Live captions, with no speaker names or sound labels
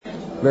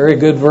Very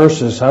good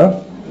verses,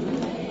 huh?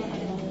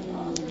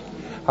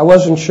 I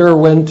wasn't sure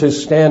when to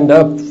stand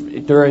up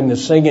during the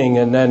singing,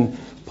 and then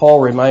Paul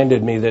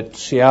reminded me that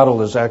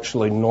Seattle is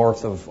actually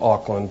north of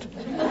Auckland.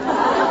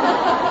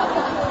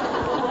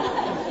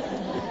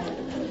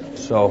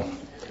 So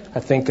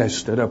I think I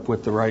stood up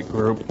with the right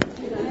group.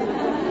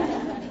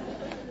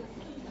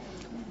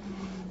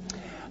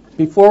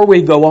 Before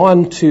we go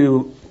on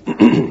to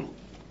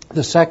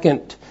the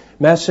second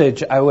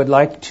message, I would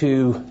like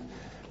to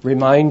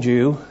remind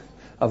you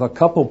of a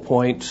couple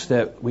points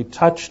that we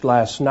touched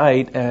last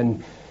night,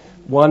 and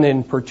one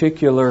in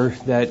particular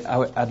that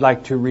I'd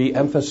like to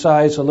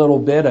re-emphasize a little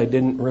bit. I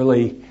didn't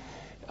really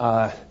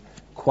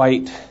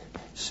quite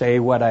say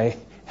what I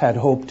had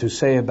hoped to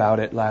say about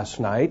it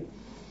last night.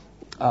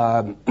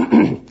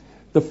 The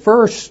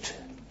first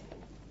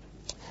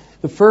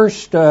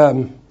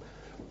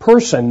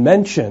person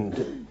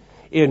mentioned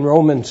in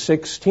Romans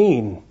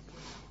 16,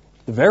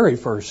 the very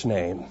first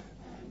name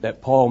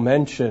that Paul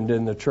mentioned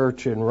in the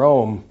church in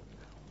Rome,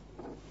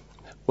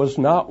 was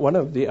not one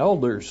of the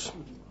elders.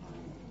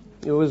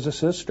 It was a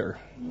sister.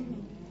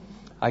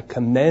 I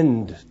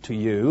commend to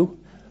you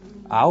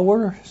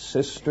our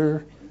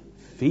sister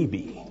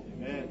Phoebe.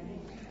 Amen.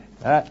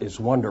 That is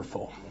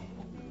wonderful.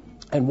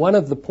 And one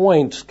of the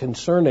points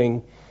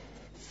concerning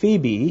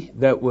Phoebe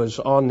that was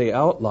on the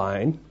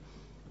outline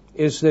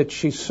is that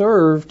she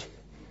served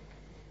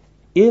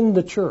in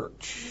the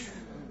church.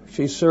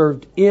 She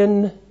served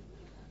in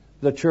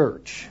the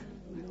church.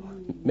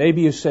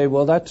 Maybe you say,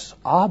 well, that's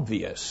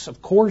obvious.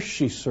 Of course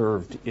she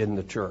served in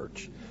the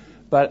church.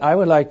 But I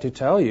would like to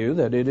tell you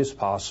that it is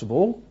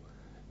possible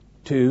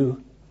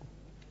to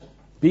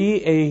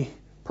be a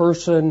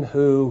person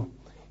who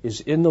is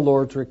in the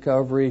Lord's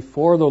recovery,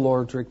 for the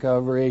Lord's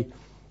recovery,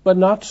 but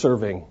not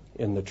serving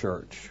in the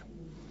church.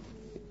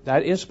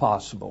 That is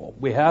possible.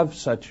 We have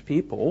such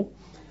people.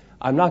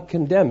 I'm not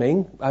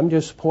condemning. I'm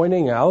just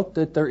pointing out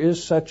that there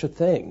is such a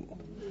thing.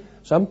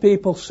 Some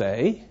people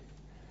say,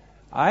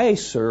 I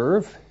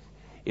serve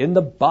in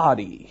the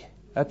body.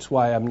 That's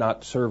why I'm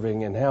not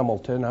serving in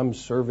Hamilton. I'm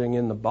serving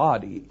in the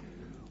body.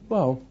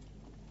 Well,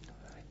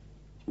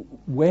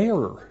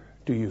 where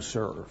do you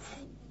serve?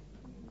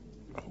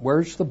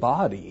 Where's the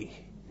body?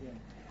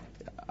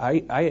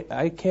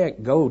 I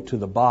can't go to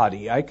the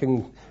body. I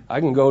can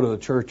go to the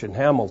church in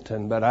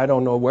Hamilton, but I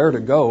don't know where to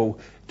go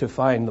to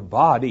find the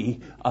body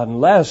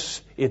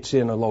unless it's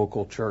in a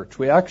local church.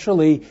 We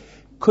actually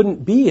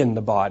couldn't be in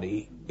the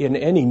body in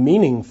any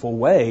meaningful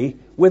way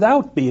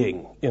without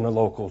being in a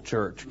local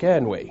church,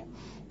 can we?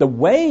 The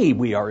way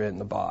we are in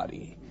the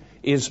body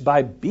is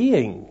by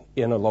being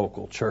in a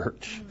local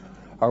church.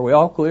 Are we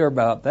all clear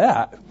about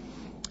that?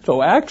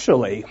 So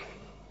actually,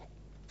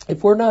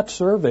 if we're not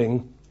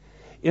serving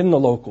in the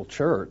local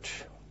church,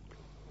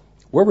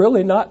 we're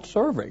really not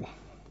serving.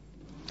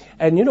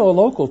 And you know, a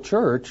local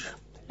church,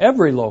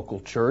 every local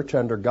church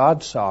under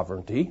God's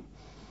sovereignty,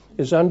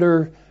 is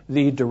under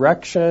the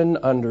direction,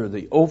 under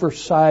the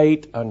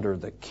oversight, under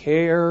the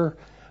care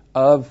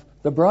of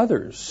the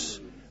brothers.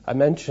 I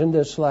mentioned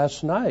this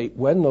last night.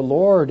 When the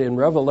Lord in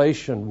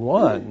Revelation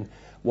 1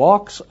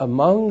 walks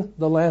among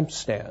the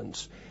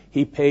lampstands,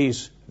 he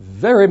pays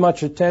very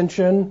much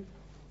attention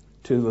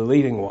to the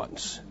leading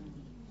ones,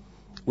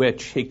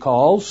 which he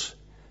calls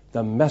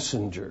the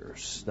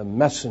messengers.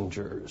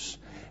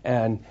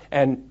 And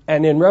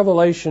in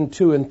Revelation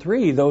 2 and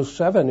 3, those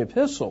 7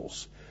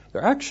 epistles,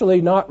 they're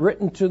actually not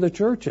written to the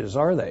churches,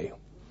 are they?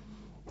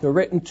 They're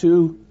written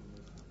to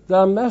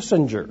the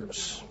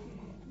messengers.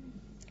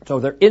 So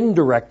they're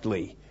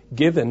indirectly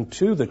given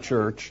to the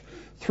church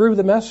through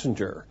the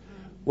messenger.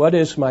 What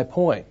is my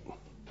point?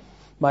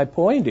 My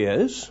point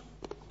is,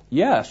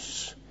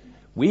 yes,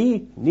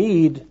 we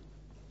need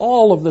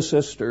all of the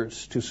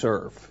sisters to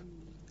serve.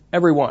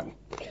 Everyone.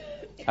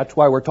 That's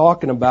why we're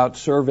talking about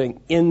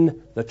serving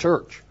in the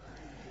church.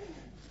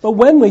 But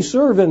when we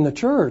serve in the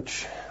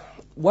church,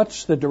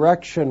 what's the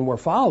direction we're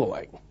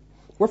following?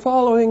 We're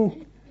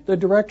following the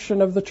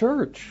direction of the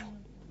church.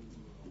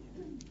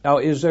 Now,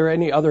 is there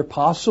any other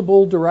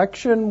possible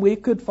direction we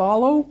could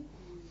follow?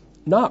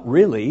 Not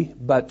really,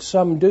 but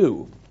some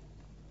do.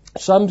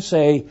 Some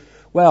say,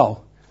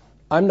 well,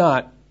 I'm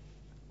not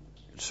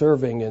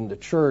serving in the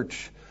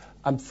church.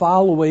 I'm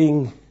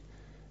following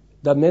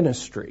the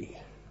ministry.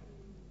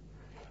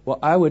 Well,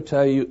 I would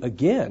tell you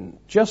again,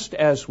 just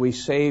as we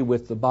say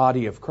with the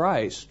body of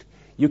Christ,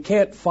 you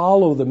can't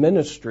follow the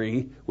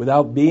ministry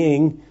without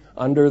being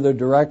under the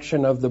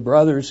direction of the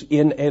brothers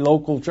in a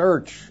local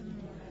church.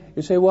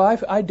 You say, well,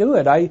 I do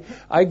it.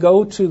 I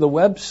go to the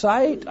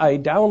website, I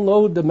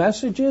download the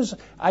messages,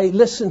 I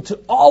listen to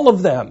all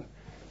of them.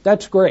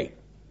 That's great.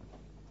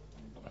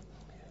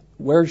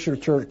 Where's your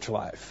church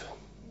life?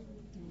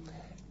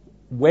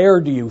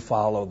 Where do you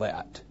follow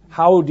that?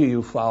 How do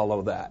you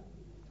follow that?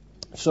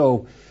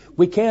 So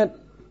we can't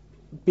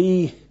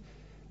be,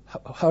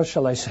 how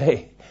shall I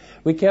say,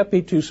 we can't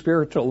be too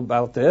spiritual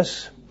about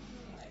this.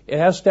 It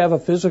has to have a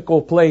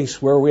physical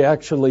place where we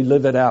actually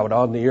live it out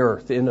on the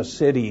earth, in a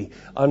city,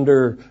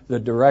 under the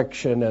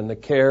direction and the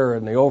care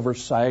and the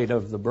oversight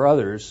of the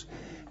brothers.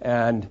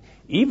 And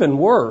even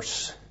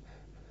worse,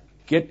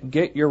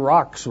 get your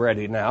rocks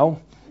ready now.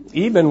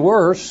 Even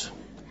worse,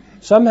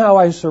 somehow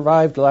I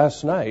survived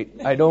last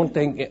night. I don't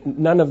think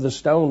none of the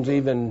stones I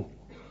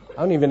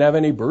don't even have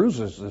any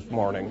bruises this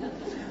morning.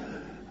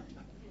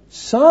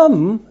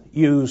 Some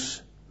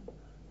use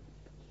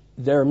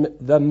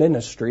the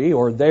ministry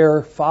or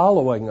their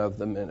following of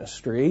the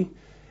ministry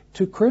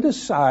to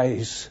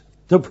criticize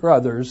the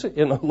brothers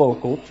in a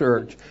local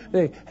church.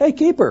 Hey,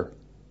 keeper,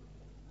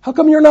 how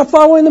come you're not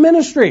following the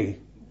ministry?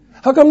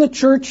 How come the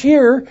church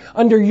here,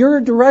 under your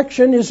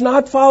direction, is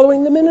not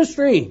following the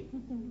ministry?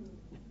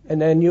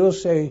 And then you'll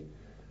say,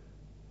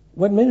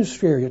 what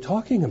ministry are you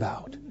talking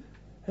about?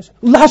 I say,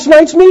 last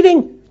night's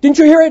meeting. Didn't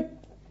you hear it?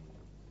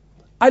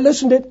 I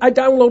listened to it. I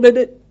downloaded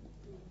it.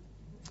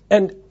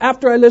 And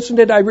after I listened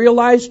to it, I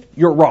realized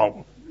you're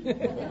wrong.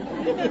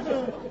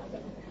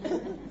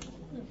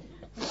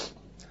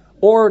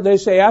 Or they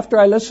say, after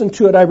I listened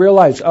to it, I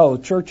realized, the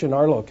church in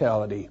our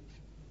locality,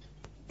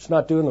 it's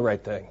not doing the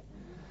right thing.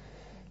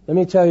 Let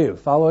me tell you,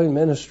 following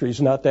ministry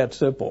is not that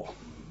simple.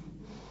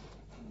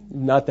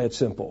 Not that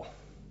simple.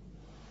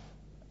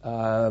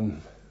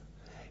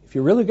 If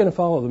you're really going to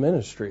follow the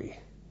ministry,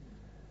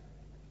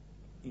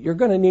 you're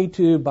going to need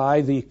to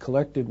buy the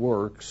collected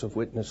works of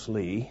Witness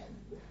Lee.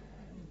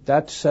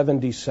 That's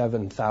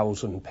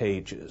 77,000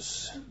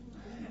 pages.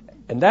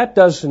 And that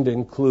doesn't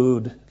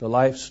include the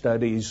life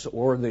studies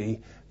or the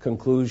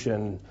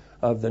conclusion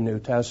of the New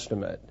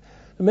Testament.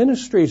 The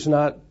ministry is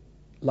not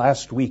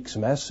last week's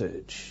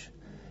message.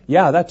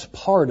 Yeah, that's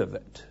part of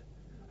it.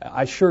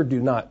 I sure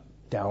do not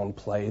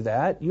downplay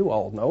that. You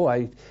all know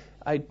I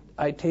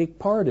take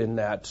part in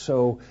that.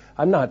 So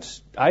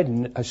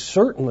I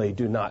certainly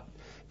do not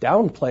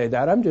downplay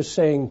that. I'm just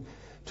saying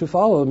to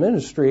follow the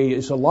ministry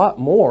is a lot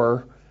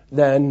more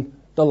than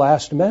the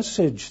last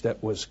message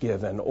that was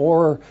given.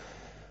 Or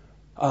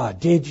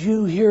did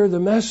you hear the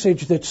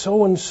message that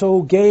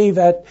so-and-so gave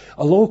at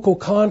a local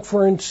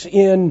conference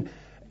in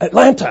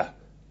Atlanta?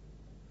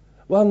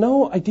 Well,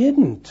 no, I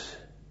didn't.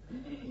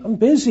 I'm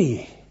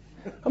busy.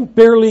 I'm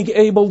barely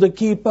able to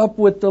keep up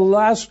with the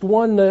last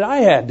one that I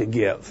had to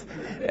give.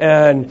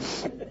 And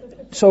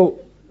so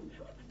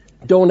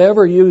don't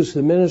ever use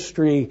the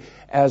ministry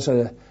as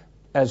a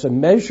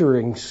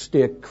measuring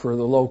stick for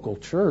the local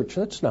church.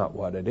 That's not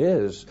what it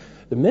is.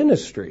 The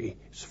ministry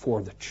is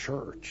for the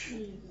church.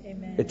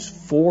 Amen. It's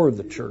for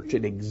the church.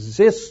 It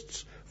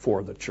exists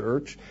for the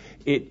church.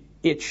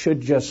 It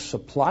should just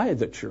supply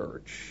the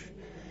church.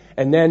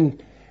 And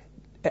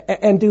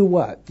do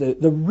what?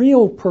 The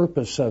real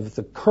purpose of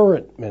the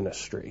current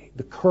ministry,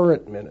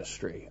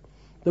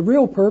 the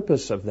real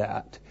purpose of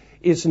that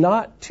is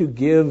not to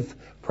give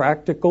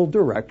practical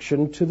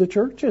direction to the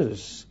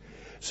churches.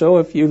 So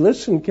if you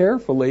listen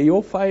carefully,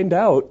 you'll find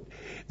out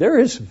there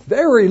is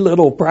very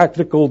little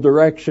practical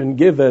direction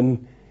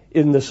given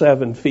in the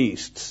 7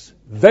 feasts.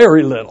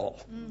 Very little.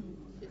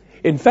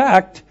 In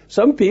fact,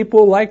 some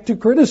people like to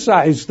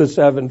criticize the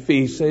 7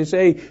 feasts. They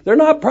say they're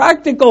not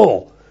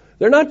practical.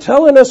 They're not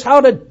telling us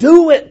how to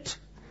do it.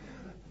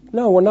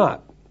 No, we're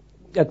not.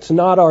 It's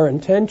not our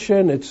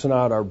intention. It's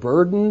not our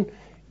burden.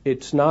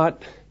 It's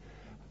not,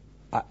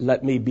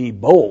 let me be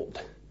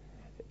bold,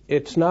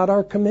 it's not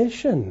our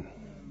commission.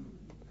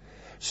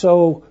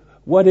 So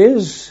what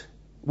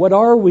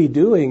are we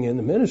doing in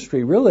the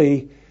ministry?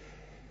 Really,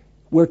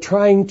 we're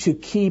trying to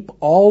keep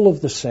all of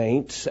the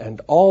saints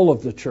and all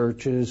of the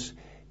churches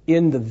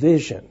in the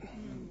vision.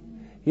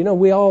 You know,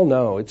 we all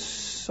know it's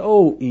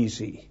so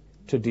easy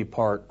to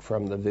depart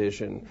from the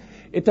vision.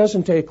 It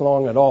doesn't take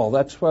long at all.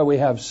 That's why we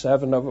have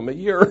 7 of them a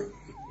year.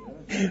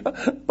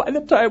 By the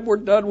time we're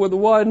done with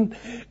one,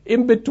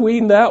 in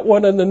between that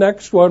one and the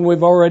next one,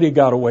 we've already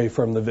got away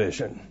from the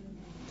vision.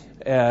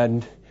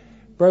 And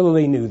Brother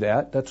Lee knew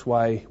that. That's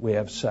why we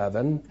have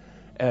 7.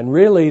 And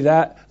really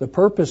the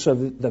purpose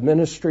of the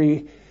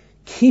ministry,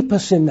 keep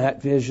us in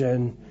that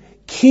vision,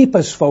 keep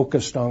us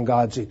focused on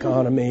God's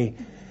economy.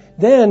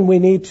 Then we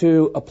need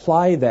to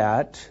apply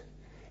that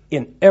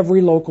in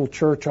every local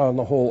church on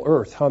the whole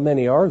earth. How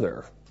many are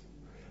there?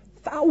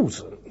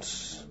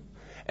 Thousands.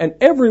 And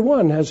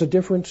everyone has a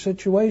different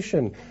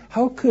situation.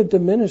 How could the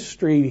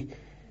ministry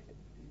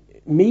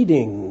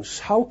meetings,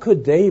 how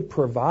could they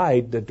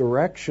provide the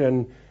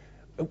direction?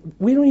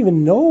 We don't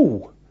even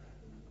know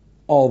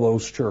all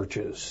those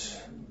churches.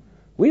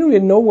 We don't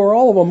even know where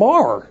all of them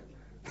are.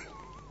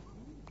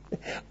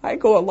 I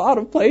go a lot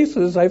of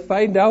places. I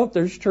find out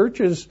there's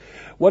churches.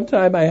 One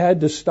time I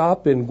had to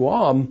stop in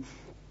Guam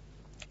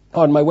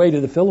on my way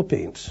to the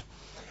Philippines.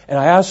 And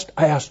I asked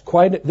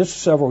this is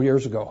several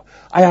years ago,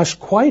 I asked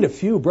quite a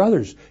few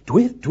brothers, do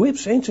we have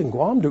saints in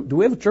Guam? Do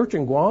we have a church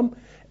in Guam?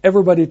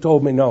 Everybody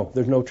told me no,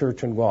 there's no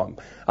church in Guam.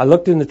 I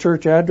looked in the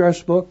church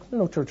address book,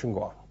 there's no church in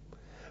Guam.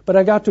 But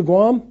I got to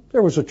Guam,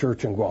 there was a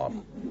church in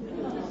Guam.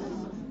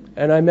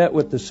 And I met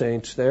with the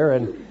saints there,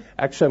 and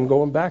actually I'm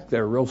going back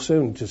there real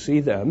soon to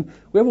see them.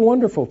 We have a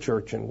wonderful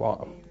church in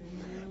Guam.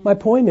 My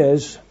point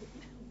is,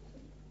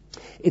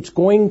 it's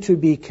going to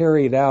be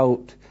carried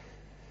out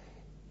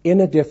in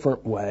a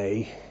different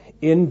way,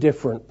 in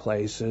different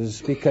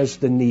places, because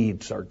the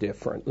needs are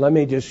different. Let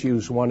me just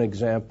use one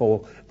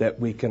example that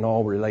we can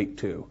all relate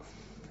to.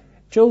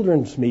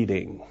 Children's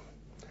meeting.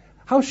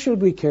 How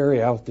should we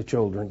carry out the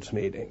children's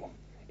meeting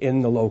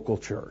in the local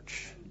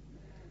church?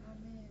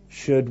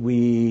 Should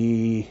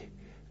we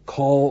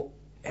call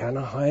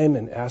Anaheim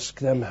and ask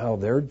them how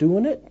they're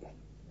doing it?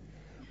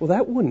 Well,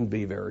 that wouldn't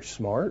be very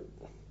smart.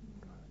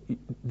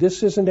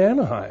 This isn't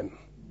Anaheim.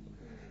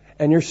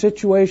 And your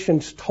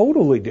situation's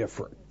totally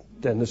different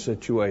than the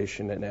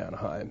situation in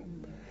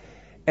Anaheim.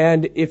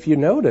 And if you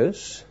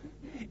notice,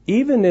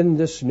 even in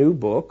this new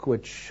book,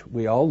 which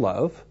we all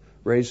love,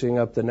 Raising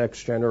Up the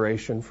Next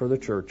Generation for the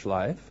Church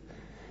Life,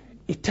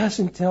 it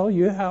doesn't tell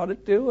you how to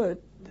do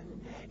it.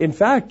 In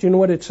fact, you know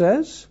what it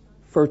says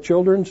for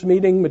children's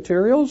meeting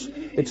materials?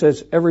 It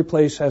says every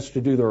place has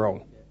to do their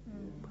own.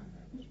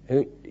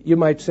 And you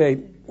might say,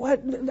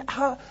 what?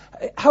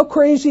 How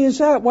crazy is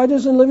that? Why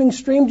doesn't Living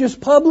Stream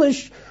just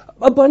publish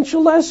a bunch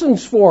of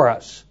lessons for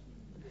us?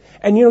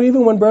 And you know,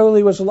 even when Brother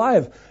Lee was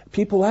alive,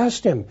 people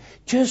asked him,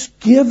 just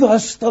give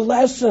us the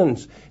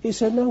lessons. He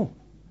said, no.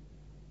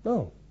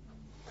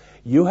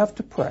 You have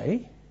to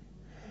pray.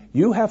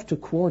 You have to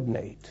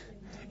coordinate.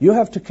 You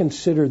have to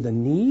consider the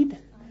need.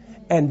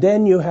 And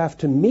then you have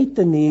to meet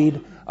the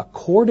need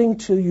according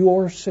to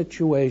your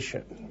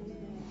situation.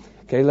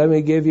 Okay, let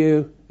me give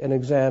you an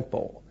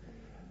example.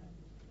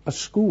 A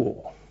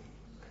school.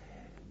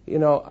 You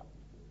know,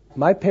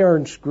 my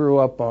parents grew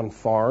up on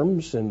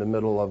farms in the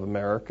middle of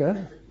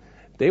America.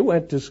 They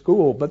went to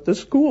school, but the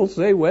schools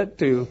they went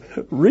to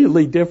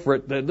really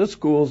different than the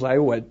schools I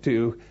went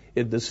to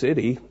in the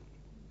city.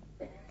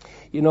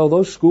 You know,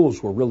 those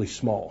schools were really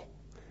small.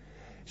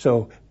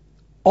 So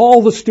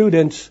all the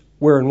students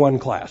were in one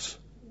class.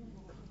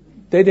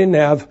 They didn't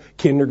have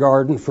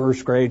kindergarten,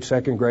 first grade,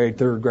 second grade,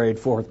 third grade,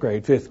 fourth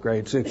grade, fifth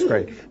grade, sixth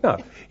grade. No,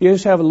 you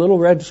just have a little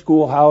red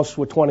schoolhouse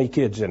with 20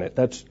 kids in it.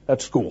 That's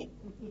school.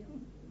 You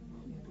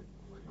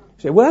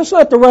say, well, that's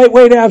not the right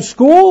way to have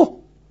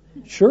school.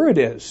 Sure it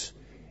is.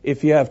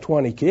 If you have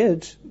 20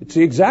 kids, it's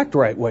the exact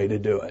right way to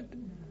do it.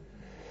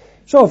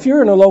 So if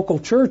you're in a local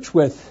church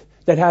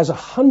that has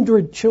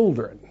 100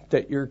 children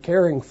that you're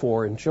caring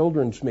for in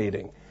children's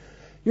meeting,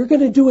 you're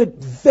going to do it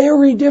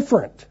very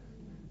different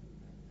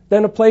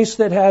than a place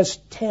that has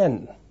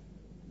 10.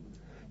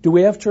 Do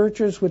we have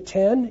churches with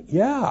 10?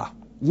 Yeah,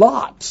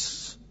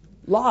 lots.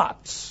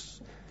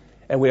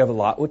 And we have a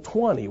lot with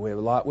 20. We have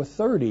a lot with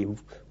 30.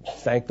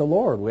 Thank the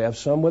Lord. We have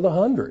some with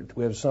 100.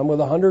 We have some with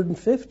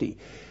 150.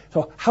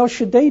 So how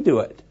should they do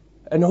it?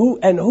 And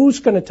who's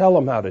going to tell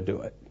them how to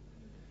do it?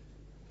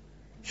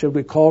 Should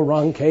we call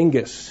Ron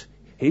Kangas?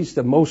 He's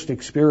the most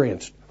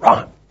experienced.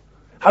 Ron,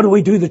 how do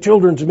we do the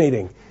children's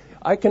meeting?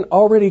 I can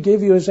already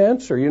give you his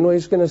answer. You know what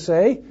he's going to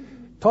say?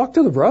 Talk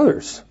to the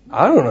brothers.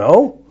 I don't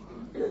know.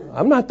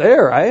 I'm not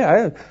there.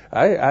 I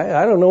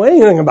don't know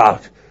anything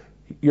about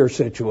your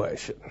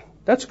situation.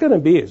 That's going to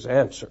be his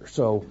answer.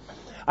 So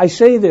I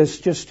say this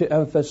just to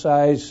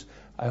emphasize,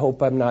 I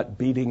hope I'm not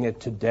beating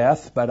it to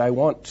death, but I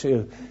want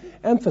to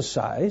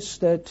emphasize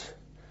that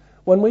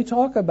when we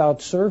talk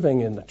about serving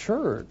in the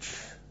church,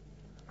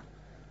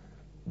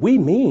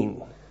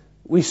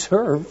 we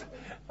serve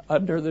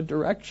under the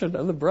direction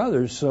of the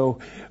brothers. So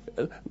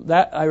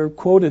that I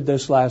quoted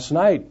this last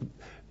night.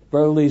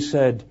 Brother Lee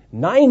said,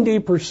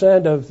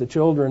 90% of the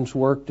children's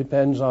work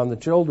depends on the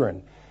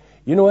children.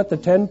 You know what the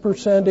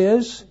 10%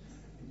 is?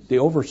 The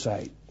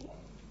oversight.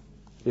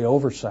 The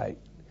oversight.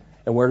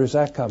 And where does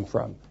that come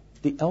from?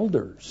 The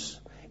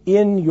elders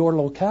in your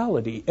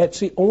locality. It's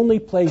the only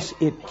place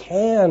it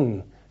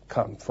can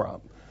come from.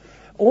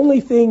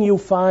 Only thing you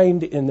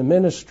find in the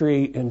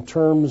ministry in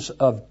terms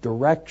of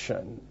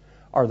direction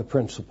are the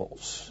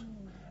principles.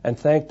 And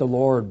thank the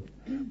Lord,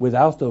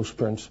 without those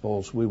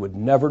principles, we would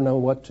never know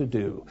what to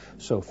do.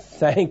 So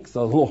thank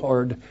the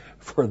Lord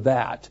for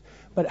that.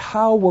 But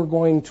how we're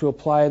going to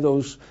apply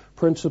those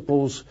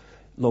principles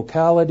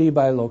locality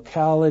by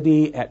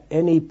locality at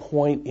any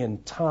point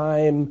in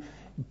time,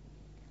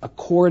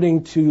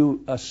 according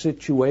to a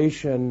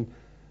situation,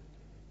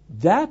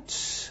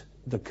 that's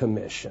the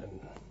commission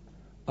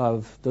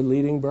of the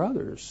leading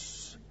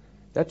brothers.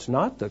 That's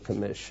not the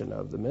commission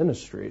of the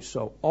ministry.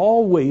 So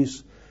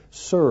always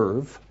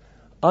serve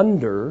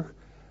under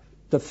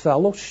the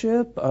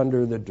fellowship,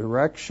 under the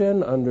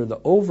direction, under the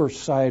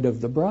oversight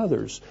of the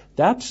brothers.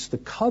 That's the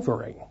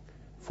covering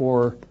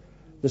for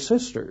the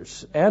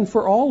sisters and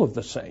for all of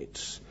the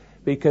saints,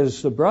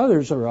 because the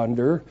brothers are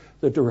under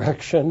the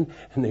direction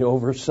and the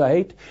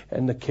oversight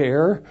and the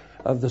care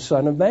of the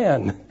Son of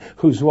Man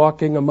who's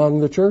walking among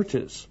the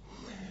churches.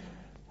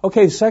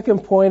 Okay,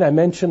 second point I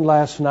mentioned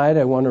last night.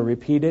 I want to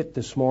repeat it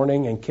this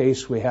morning in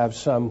case we have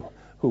some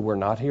who were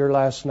not here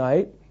last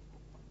night.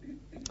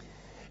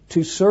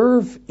 To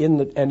serve in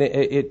the, and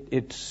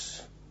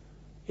it's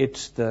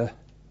the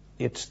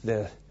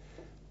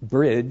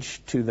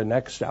bridge to the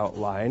next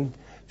outline.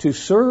 To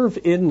serve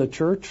in the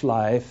church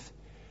life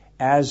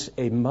as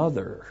a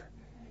mother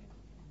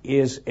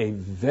is a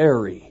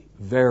very,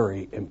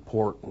 very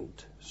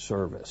important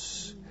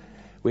service.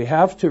 We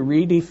have to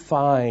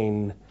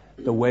redefine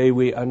the way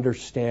we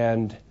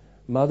understand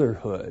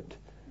motherhood.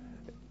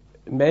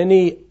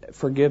 Many,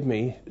 forgive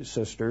me,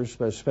 sisters,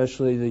 but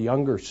especially the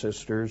younger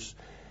sisters,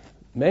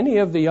 many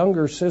of the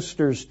younger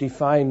sisters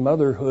define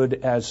motherhood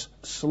as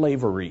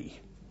slavery.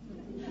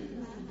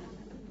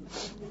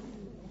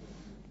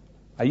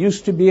 I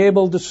used to be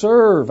able to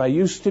serve. I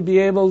used to be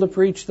able to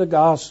preach the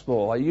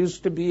gospel. I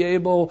used to be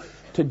able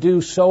to do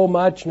so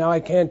much. Now I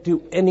can't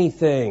do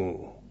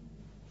anything.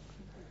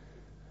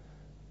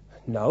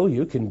 No,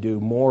 you can do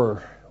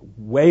more,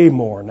 way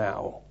more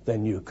now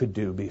than you could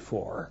do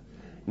before.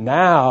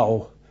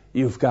 Now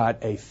you've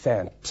got a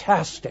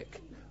fantastic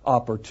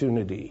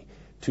opportunity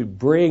to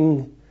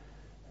bring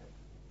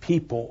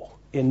people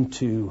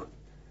into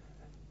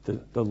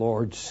the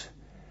Lord's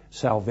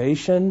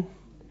salvation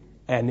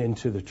and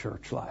into the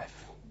church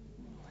life.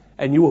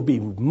 And you will be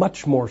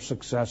much more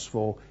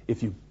successful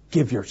if you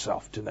give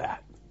yourself to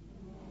that.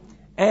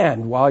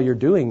 And while you're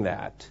doing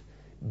that,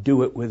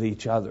 do it with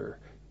each other.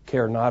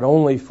 Care not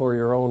only for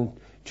your own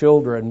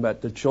children,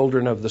 but the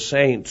children of the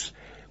saints.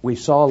 We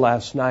saw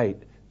last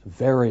night,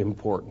 very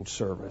important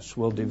service.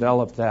 We'll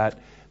develop that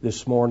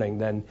this morning.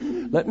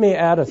 Then let me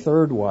add a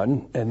third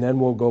one, and then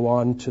we'll go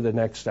on to the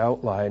next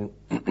outline.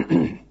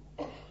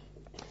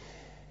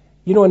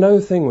 You know, another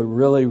thing we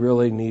really,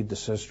 really need the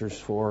sisters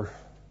for,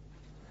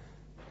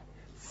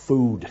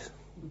 food.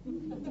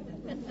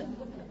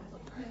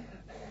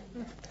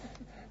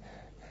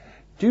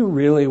 Do you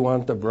really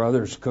want the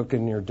brothers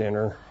cooking your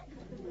dinner?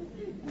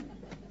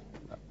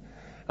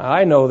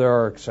 I know there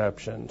are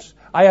exceptions.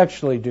 I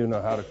actually do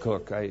know how to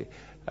cook. I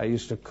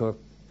used to cook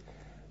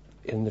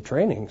in the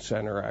training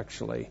center,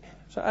 actually.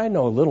 So I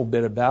know a little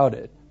bit about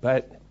it,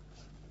 but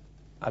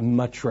I'd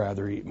much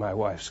rather eat my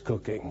wife's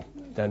cooking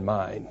than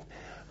mine.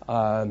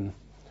 And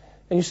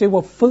you say,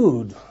 well,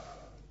 food,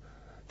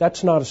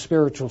 that's not a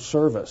spiritual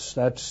service.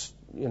 That's,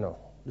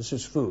 this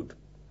is food.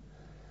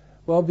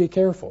 Well, be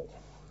careful.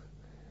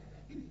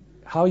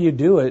 How you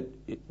do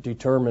it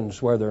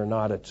determines whether or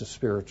not it's a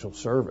spiritual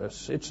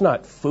service. It's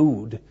not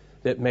food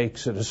that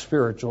makes it a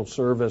spiritual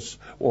service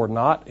or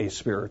not a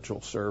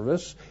spiritual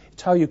service.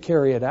 It's how you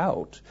carry it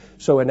out.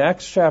 So in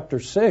Acts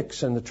chapter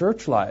 6 in the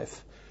church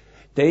life,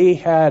 they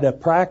had a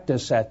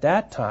practice at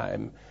that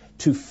time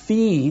to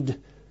feed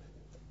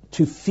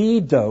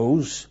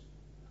those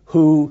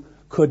who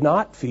could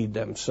not feed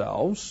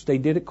themselves. They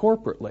did it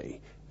corporately,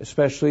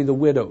 especially the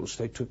widows.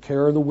 They took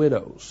care of the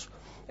widows.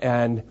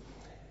 And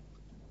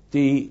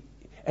the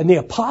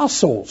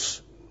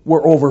apostles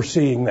were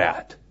overseeing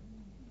that.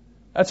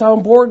 That's how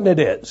important it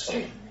is.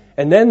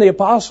 And then the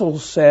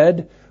apostles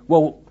said,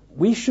 well,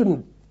 we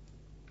shouldn't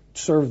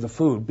serve the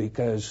food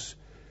because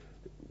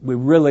we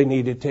really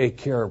need to take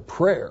care of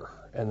prayer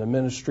and the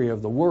ministry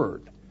of the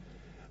word.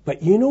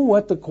 But you know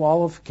what the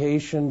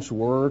qualifications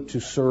were to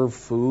serve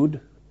food?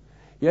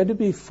 You had to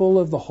be full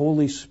of the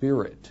Holy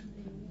Spirit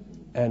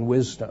and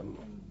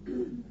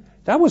wisdom.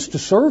 That was to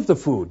serve the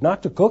food,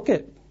 not to cook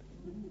it.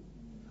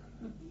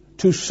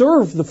 To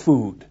serve the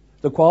food,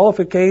 the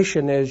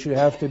qualification is you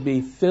have to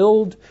be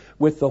filled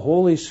with the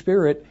Holy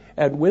Spirit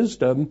and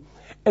wisdom.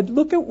 And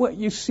look at what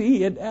you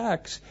see in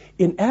Acts.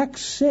 In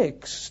Acts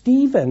 6,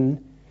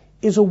 Stephen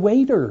is a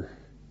waiter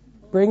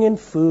bringing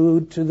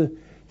food to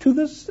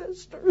the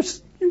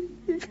sisters.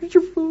 Here's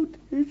your food.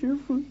 Here's your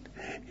food.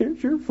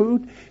 Here's your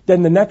food.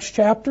 Then the next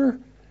chapter,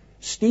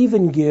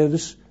 Stephen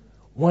gives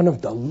one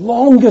of the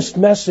longest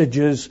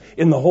messages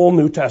in the whole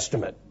New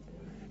Testament.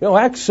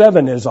 Acts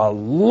 7 is a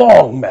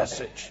long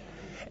message.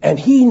 And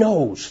he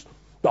knows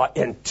the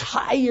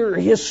entire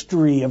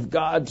history of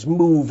God's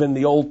move in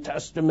the Old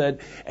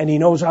Testament, and he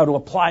knows how to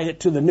apply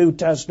it to the New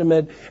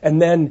Testament,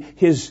 and then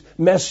his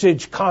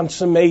message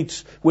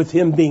consummates with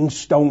him being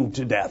stoned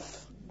to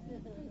death.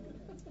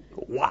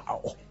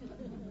 Wow.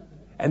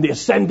 And the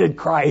ascended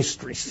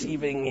Christ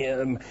receiving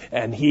him,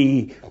 and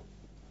he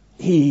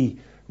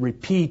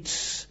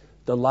repeats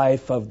the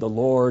life of the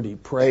Lord. He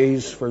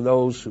prays for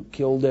those who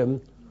killed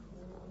him.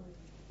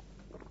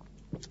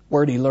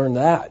 Where'd he learn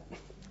that?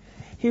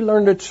 He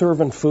learned it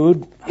serving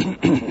food.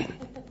 He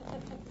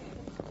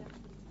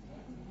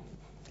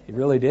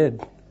really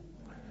did.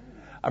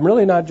 I'm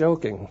really not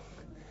joking.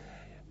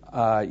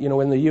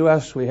 In the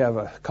U.S. we have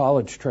a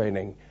college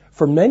training.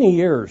 For many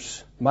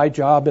years, my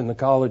job in the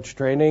college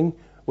training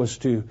was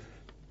to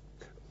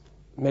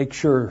make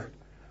sure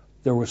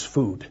there was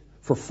food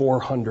for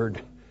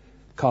 400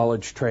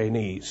 college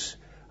trainees.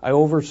 I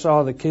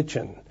oversaw the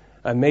kitchen.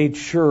 I made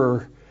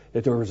sure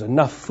that there was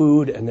enough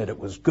food and that it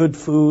was good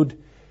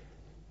food.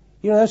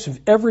 That's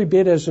every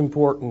bit as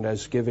important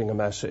as giving a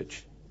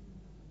message.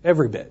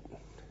 Every bit.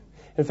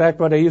 In fact,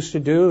 what I used to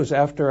do is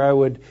after I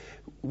would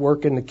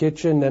work in the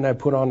kitchen, then I'd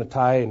put on a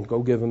tie and go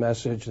give a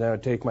message, then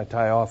I'd take my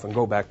tie off and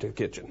go back to the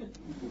kitchen.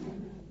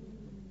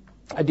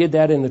 I did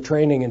that in the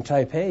training in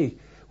Taipei.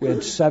 We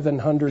had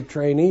 700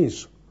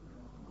 trainees.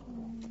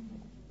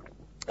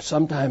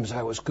 Sometimes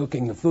I was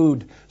cooking the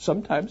food.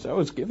 Sometimes I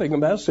was giving a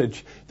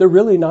message. They're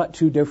really not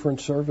two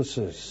different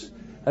services.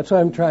 That's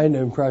what I'm trying to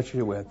impress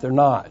you with. They're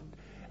not.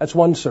 That's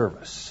one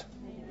service.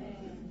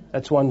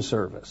 That's one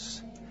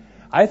service.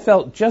 I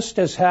felt just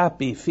as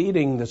happy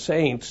feeding the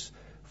saints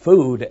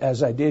food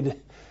as I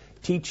did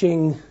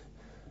teaching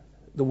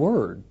the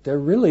Word. They're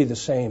really the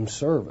same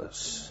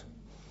service.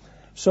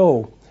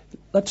 So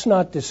let's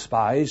not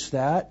despise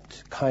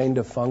that kind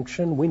of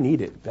function. We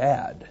need it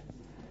bad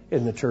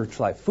in the church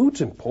life.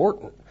 Food's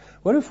important.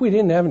 What if we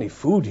didn't have any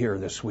food here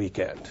this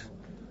weekend?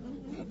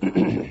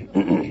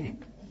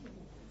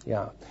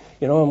 Yeah.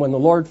 And when the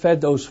Lord fed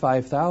those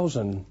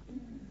 5,000,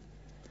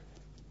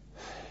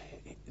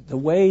 the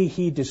way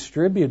He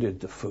distributed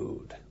the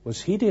food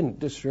was He didn't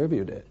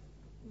distribute it.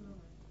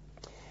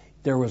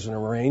 There was an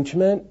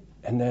arrangement,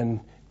 and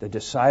then the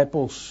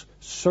disciples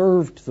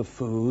served the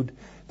food.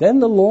 Then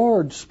the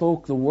Lord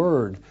spoke the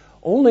word.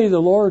 Only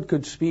the Lord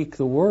could speak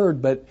the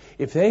word, but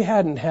if they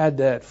hadn't had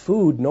that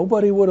food,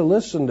 nobody would have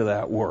listened to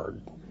that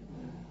word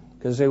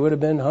because they would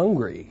have been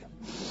hungry.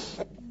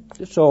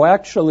 So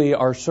actually,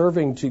 our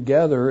serving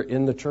together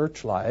in the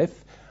church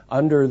life,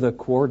 under the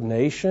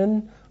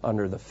coordination,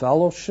 under the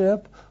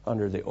fellowship,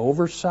 under the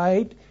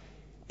oversight,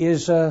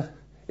 it's a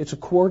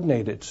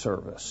coordinated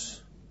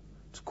service.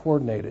 It's a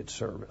coordinated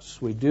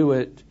service. We do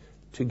it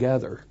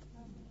together.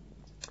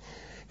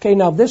 Okay,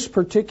 now this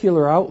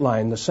particular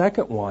outline, the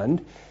second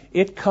one,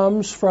 it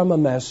comes from a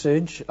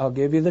message. I'll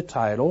give you the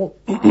title.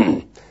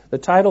 The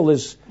title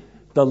is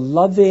The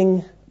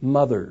Loving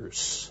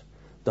Mothers.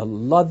 The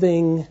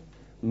Loving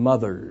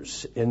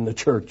Mothers in the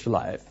Church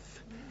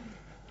Life.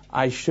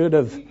 I should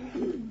have,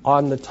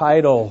 on the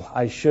title,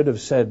 I should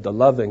have said The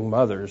Loving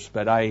Mothers,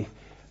 but I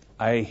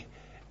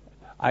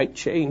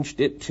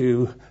changed it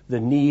to The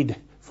Need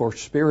for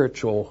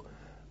Spiritual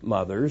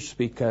Mothers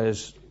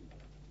because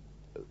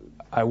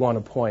I want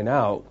to point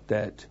out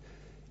that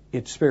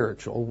it's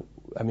spiritual.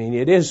 I mean,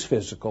 it is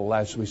physical,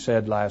 as we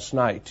said last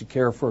night, to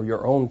care for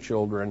your own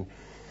children.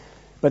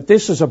 But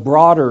this is a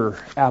broader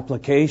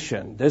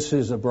application. This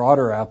is a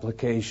broader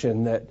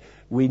application that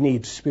we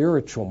need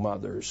spiritual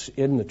mothers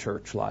in the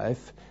church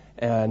life.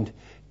 And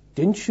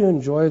didn't you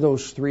enjoy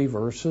those 3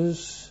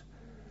 verses?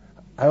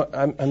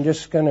 I'm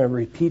just going to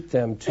repeat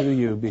them to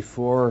you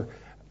before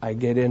I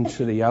get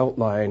into the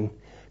outline,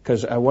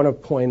 because I want to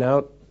point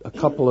out a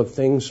couple of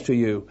things to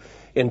you.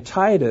 In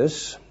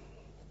Titus,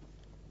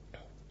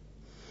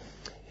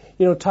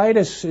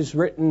 Titus is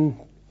written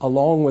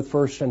along with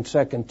 1st and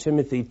 2nd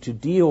Timothy to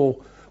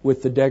deal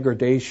with the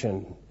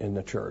degradation in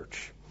the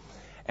church.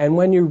 And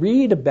when you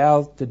read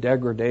about the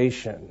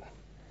degradation,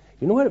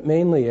 you know what it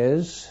mainly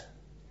is?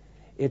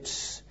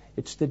 It's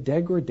the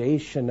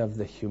degradation of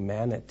the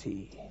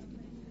humanity.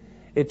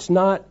 It's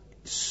not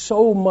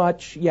so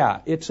much,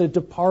 it's a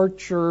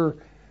departure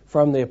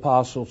from the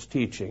apostles'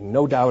 teaching,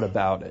 no doubt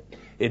about it.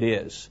 It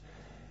is.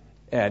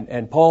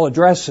 And Paul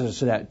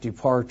addresses that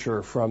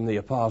departure from the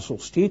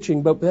apostles'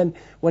 teaching, but then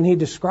when he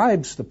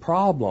describes the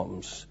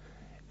problems,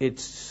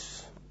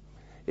 it's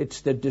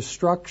the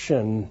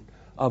destruction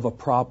of a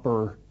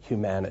proper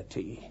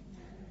humanity.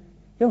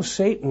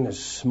 Satan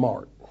is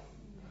smart.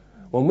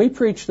 When we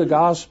preach the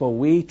gospel,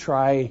 we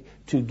try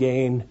to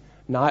gain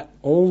not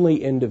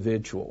only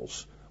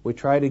individuals, we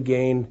try to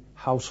gain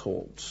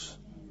households,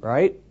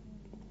 right?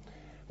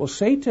 Well,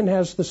 Satan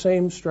has the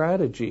same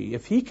strategy.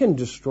 If he can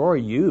destroy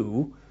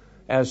you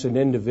as an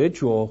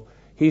individual,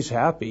 he's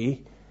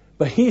happy,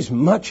 but he's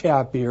much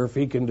happier if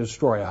he can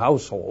destroy a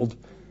household,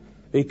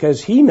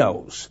 because he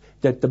knows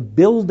that the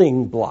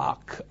building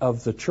block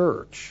of the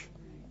church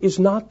is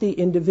not the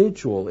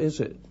individual, is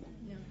it?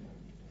 No.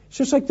 It's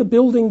just like the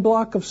building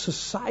block of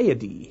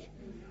society.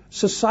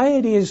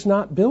 Society is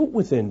not built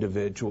with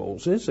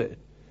individuals, is it?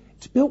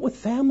 It's built with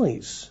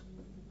families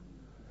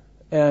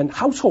and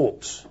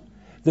households.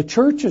 The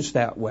church is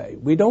that way.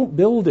 We don't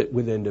build it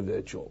with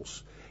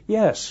individuals.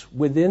 Yes,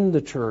 within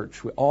the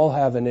church, we all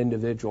have an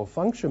individual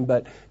function,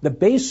 but the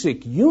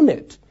basic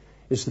unit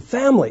is the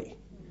family.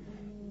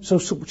 So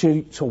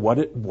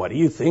what do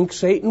you think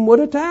Satan would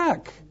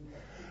attack?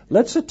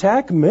 Let's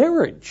attack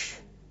marriage.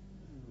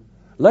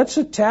 Let's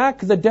attack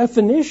the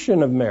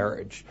definition of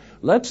marriage.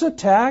 Let's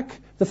attack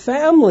the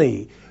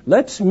family.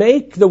 Let's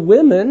make the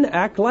women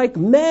act like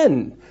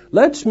men.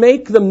 Let's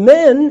make the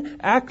men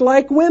act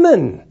like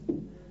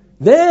women.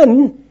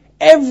 Then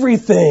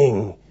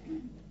everything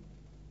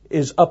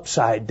is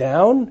upside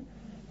down.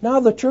 Now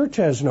the church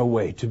has no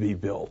way to be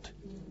built.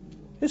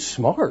 It's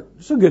smart.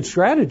 It's a good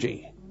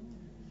strategy.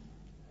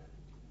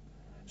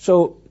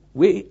 So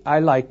I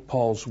like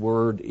Paul's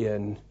word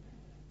in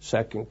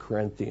 2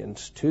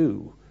 Corinthians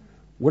 2.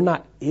 We're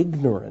not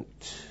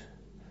ignorant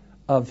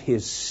of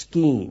his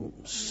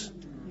schemes.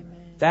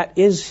 Amen. That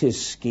is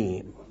his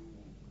scheme.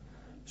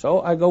 So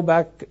I go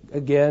back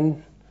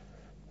again,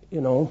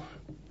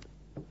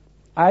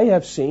 I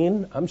have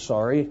seen, I'm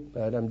sorry,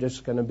 but I'm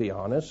just going to be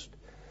honest,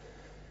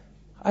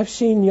 I've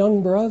seen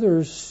young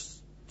brothers,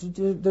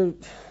 they're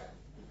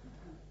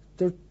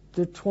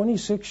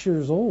 26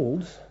 years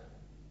old.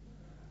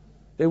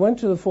 They went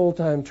to the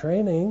full-time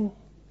training.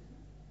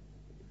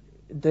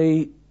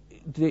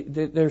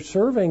 They're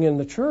serving in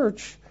the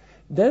church.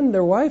 Then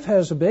their wife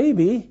has a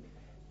baby,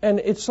 and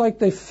it's like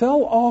they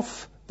fell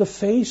off the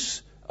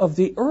face of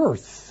the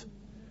earth.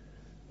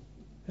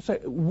 It's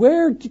like,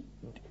 where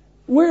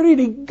did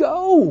he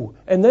go?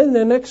 And then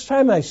the next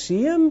time I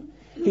see him,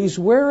 he's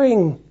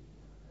wearing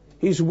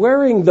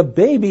the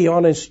baby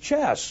on his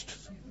chest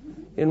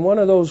in one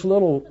of those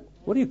little,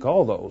 what do you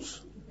call those?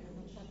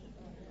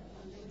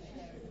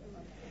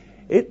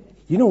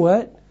 You know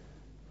what?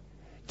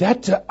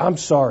 I'm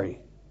sorry.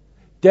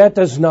 That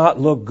does not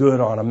look good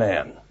on a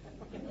man.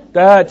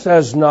 That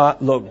does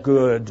not look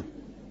good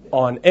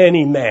on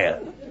any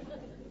man.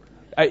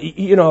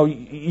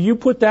 You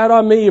put that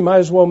on me, you might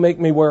as well make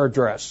me wear a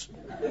dress.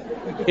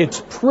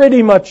 It's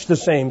pretty much the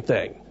same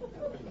thing.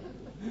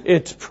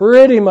 It's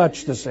pretty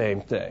much the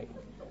same thing.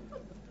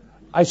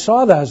 I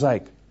saw that, I was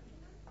like,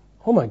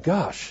 oh my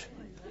gosh,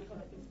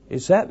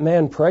 is that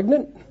man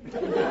pregnant?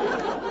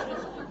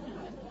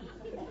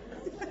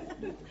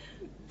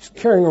 He's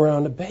carrying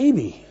around a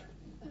baby.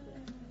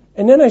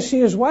 And then I see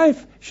his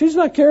wife, she's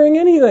not carrying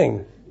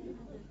anything.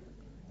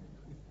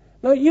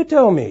 Now you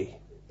tell me,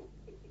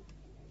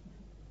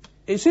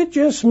 is it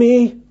just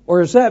me or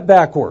is that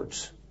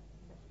backwards?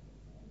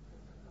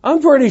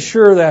 I'm pretty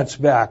sure that's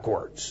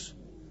backwards.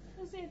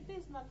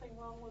 There's nothing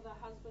wrong with a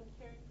husband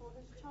caring for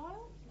his child?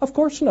 Of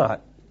course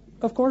not.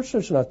 Of course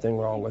there's nothing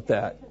wrong with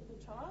that.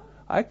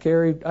 I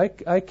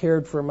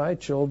cared for my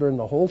children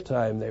the whole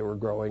time they were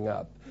growing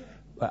up.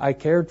 I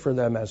cared for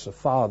them as a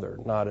father,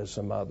 not as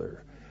a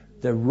mother.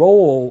 The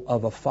role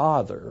of a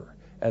father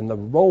and the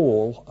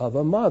role of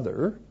a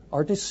mother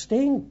are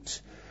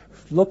distinct.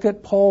 Look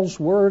at Paul's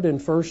word in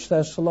 1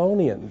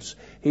 Thessalonians.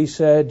 He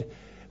said,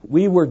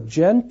 we were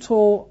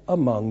gentle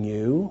among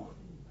you.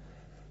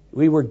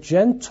 We were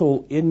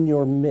gentle in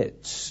your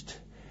midst,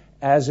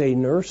 as a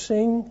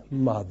nursing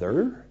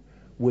mother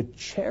would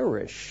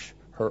cherish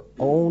her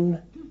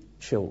own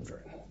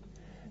children.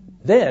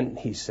 Then,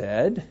 he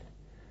said,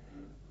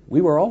 we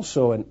were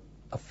also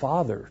a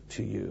father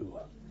to you.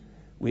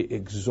 We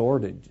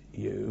exhorted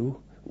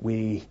you,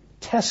 we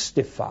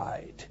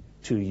testified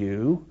to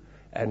you,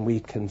 and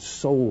we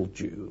consoled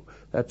you.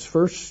 That's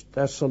 1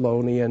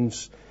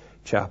 Thessalonians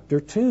chapter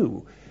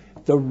 2.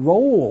 The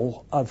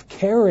role of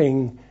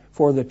caring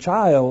for the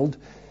child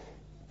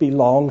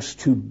belongs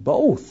to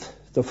both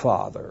the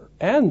father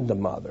and the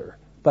mother,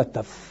 but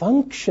the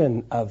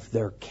function of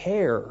their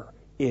care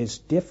is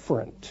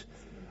different.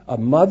 A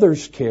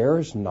mother's care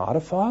is not a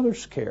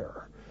father's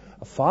care.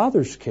 A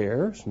father's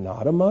care is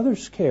not a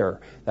mother's care.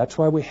 That's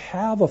why we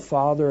have a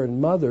father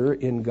and mother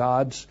in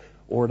God's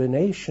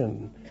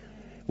ordination.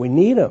 We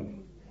need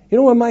them.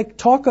 When I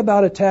talk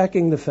about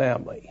attacking the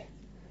family,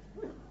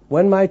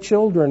 when my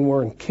children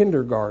were in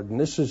kindergarten,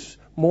 this is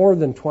more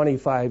than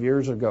 25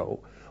 years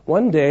ago,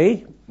 one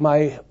day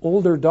my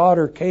older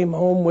daughter came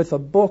home with a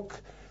book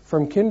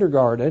from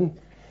kindergarten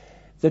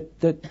that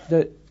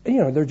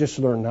they're just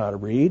learning how to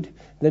read.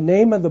 The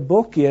name of the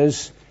book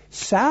is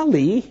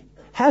Sally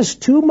Has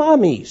Two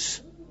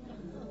Mommies.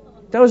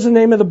 That was the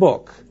name of the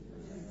book.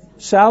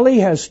 Sally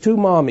Has Two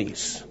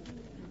Mommies.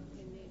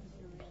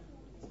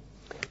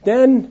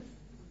 Then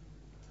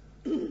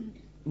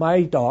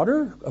my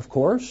daughter, of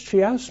course,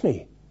 she asked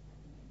me,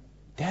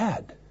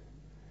 Dad,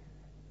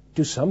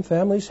 do some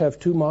families have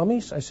two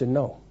mommies? I said,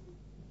 no.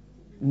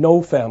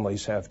 No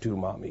families have two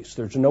mommies.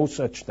 There's no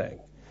such thing.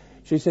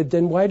 She said,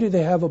 then why do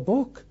they have a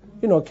book?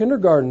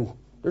 Kindergarten,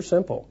 they're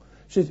simple.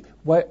 She said,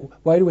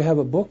 why do we have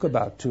a book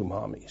about two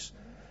mommies?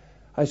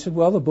 I said,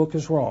 well, the book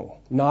is wrong.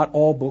 Not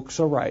all books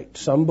are right.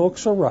 Some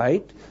books are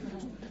right.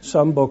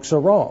 Some books are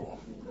wrong.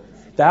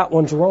 That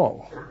one's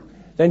wrong.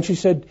 Then she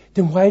said,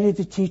 then why did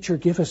the teacher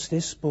give us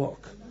this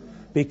book?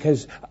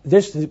 Because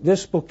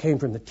this book came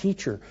from the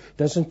teacher.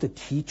 Doesn't the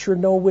teacher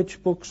know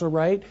which books are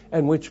right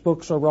and which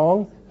books are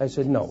wrong? I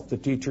said, no, the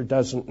teacher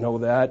doesn't know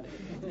that.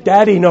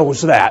 Daddy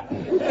knows that.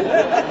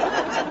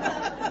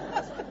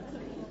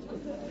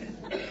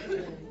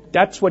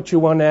 That's what you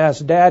want to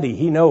ask Daddy.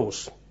 He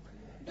knows.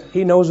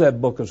 He knows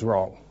that book is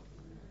wrong.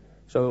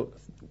 So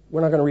we're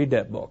not going to read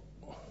that book.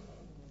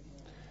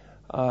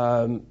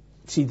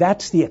 See,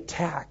 that's the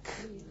attack.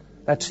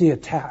 That's the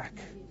attack.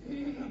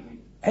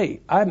 Hey,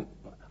 I'm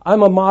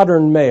a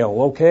modern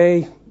male,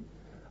 okay?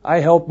 I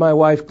help my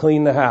wife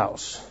clean the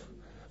house.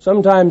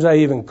 Sometimes I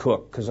even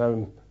cook because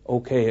I'm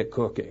okay at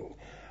cooking.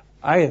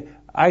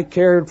 I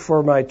cared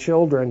for my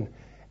children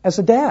as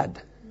a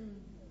dad.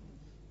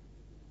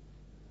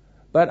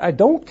 But I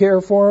don't care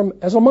for them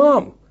as a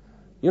mom.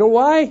 You know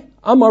why?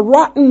 I'm a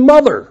rotten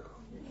mother.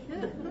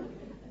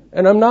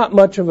 And I'm not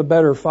much of a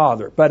better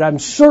father. But I'm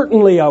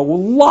certainly a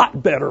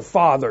lot better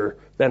father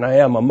than I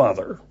am a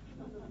mother.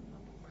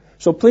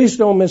 So please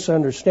don't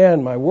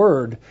misunderstand my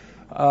word.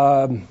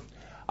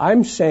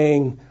 I'm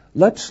saying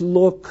let's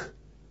look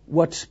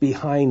what's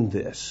behind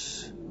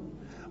this.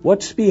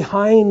 What's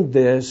behind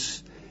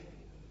this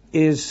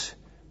is,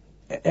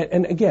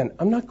 and again,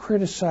 I'm not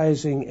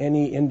criticizing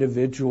any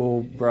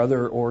individual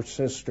brother or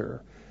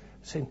sister.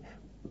 I'm saying,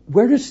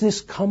 where does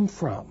this come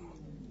from?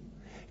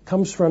 It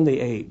comes from the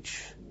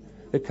age.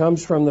 It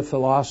comes from the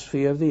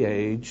philosophy of the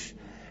age.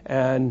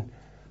 And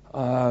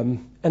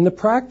the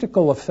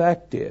practical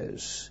effect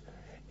is,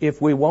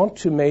 if we want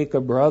to make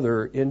a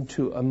brother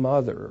into a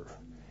mother,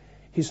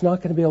 he's not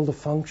going to be able to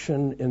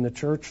function in the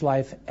church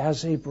life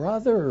as a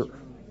brother.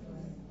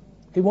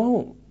 He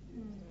won't.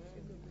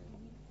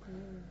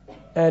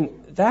 And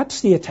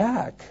that's the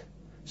attack.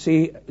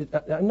 See,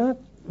 I'm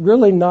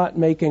not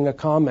making a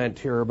comment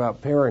here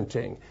about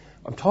parenting.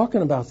 I'm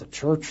talking about the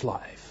church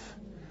life.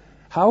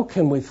 How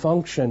can we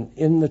function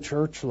in the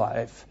church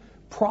life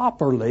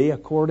properly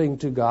according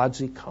to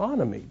God's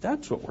economy?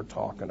 That's what we're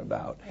talking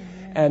about.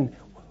 Amen. And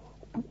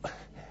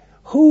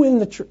who in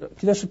the church,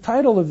 the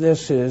title of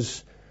this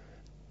is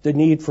The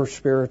Need for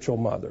Spiritual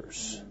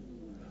Mothers.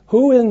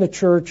 Who in the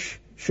church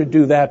should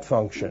do that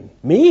function?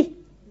 Me?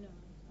 No.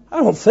 I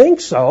don't think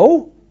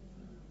so.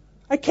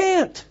 I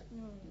can't.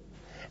 No.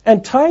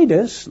 And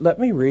Titus, let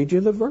me read you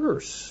the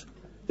verse.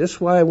 This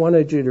is why I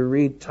wanted you to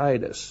read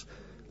Titus.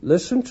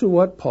 Listen to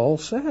what Paul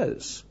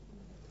says.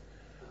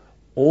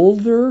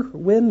 Older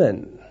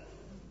women,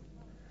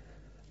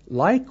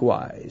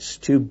 likewise,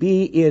 to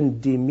be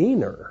in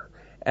demeanor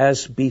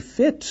as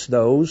befits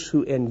those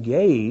who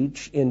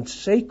engage in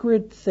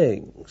sacred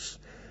things,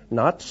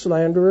 not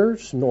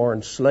slanderers, nor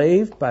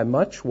enslaved by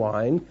much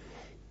wine,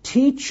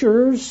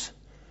 teachers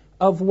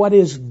of what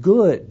is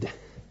good,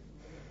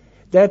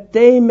 that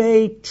they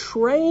may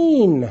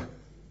train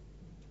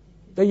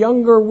the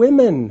younger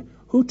women.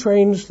 Who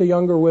trains the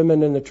younger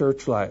women in the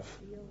church life?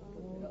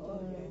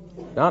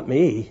 Not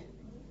me.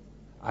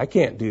 I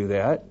can't do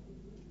that.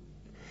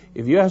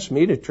 If you ask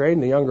me to train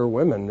the younger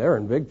women, they're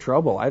in big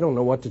trouble. I don't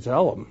know what to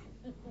tell them.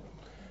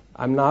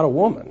 I'm not a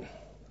woman.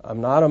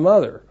 I'm not a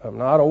mother. I'm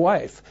not a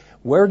wife.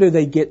 Where do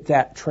they get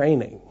that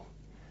training?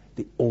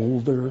 The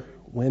older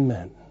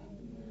women.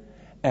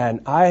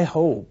 And I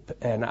hope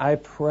and I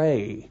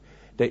pray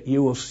that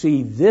you will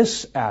see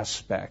this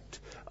aspect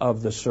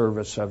of the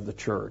service of the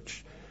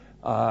church.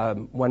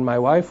 When my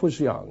wife was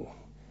young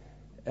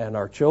and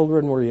our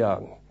children were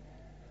young,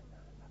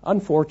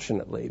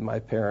 unfortunately, my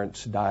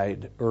parents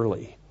died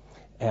early.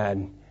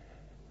 And,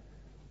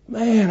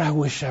 man, I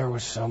wish there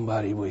was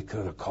somebody we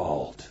could have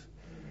called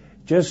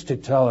just to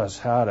tell us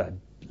how to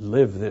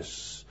live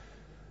this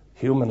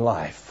human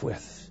life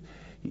with,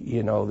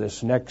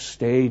 this next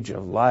stage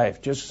of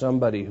life. Just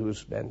somebody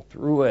who's been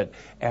through it.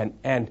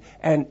 And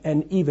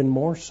even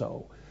more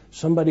so,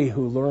 somebody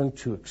who learned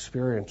to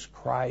experience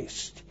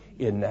Christ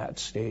in that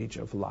stage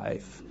of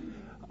life.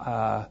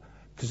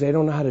 Because they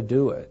don't know how to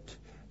do it.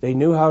 They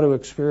knew how to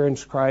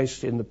experience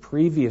Christ in the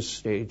previous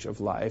stage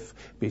of life,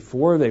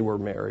 before they were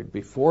married,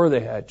 before they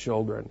had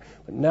children.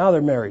 But now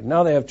they're married,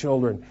 now they have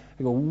children.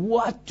 They go,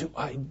 what do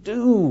I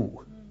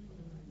do?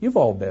 You've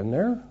all been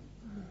there.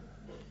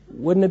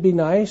 Wouldn't it be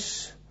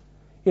nice?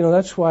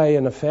 That's why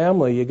in a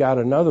family you got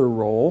another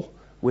role,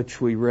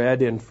 which we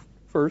read in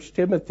 1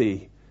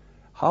 Timothy.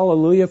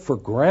 Hallelujah for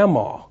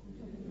grandma.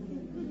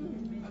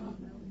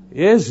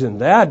 Isn't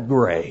that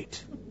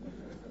great?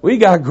 We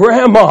got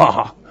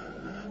grandma.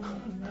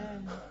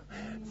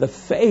 The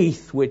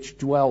faith which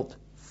dwelt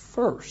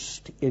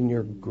first in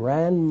your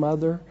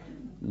grandmother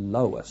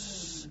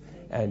Lois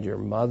and your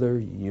mother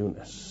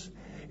Eunice.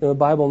 The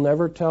Bible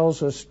never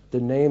tells us the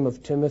name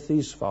of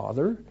Timothy's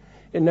father.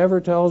 It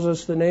never tells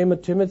us the name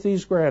of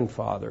Timothy's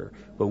grandfather.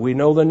 But we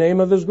know the name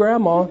of his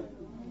grandma.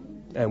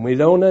 And we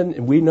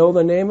know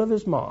the name of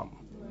his mom.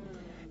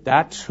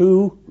 That's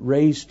who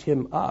raised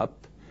him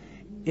up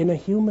in a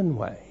human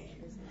way.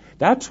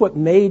 That's what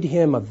made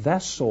him a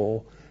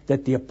vessel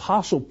that the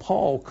Apostle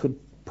Paul could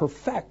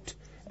perfect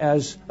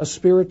as a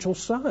spiritual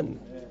son.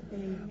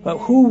 But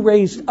who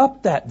raised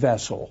up that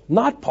vessel?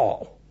 Not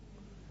Paul.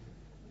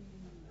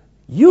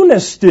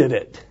 Eunice did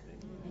it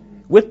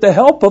with the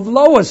help of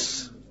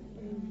Lois.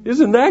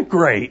 Isn't that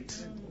great?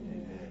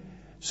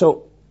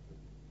 So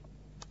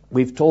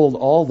we've told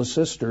all the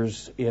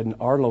sisters in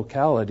our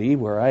locality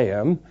where I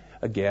am,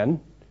 again,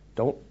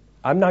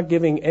 I'm not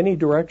giving any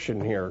direction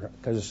here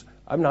because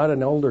I'm not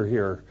an elder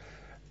here.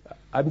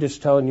 I'm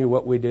just telling you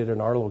what we did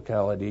in our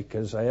locality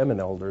because I am an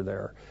elder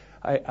there.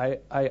 I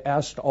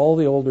asked all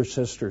the older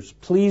sisters,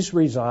 please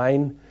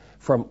resign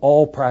from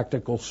all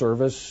practical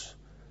service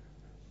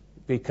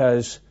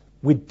because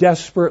we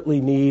desperately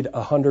need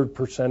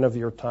 100% of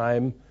your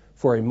time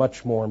for a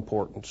much more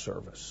important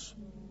service.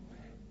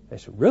 They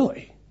said,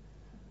 really?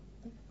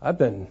 I've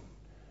been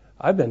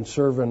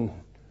serving,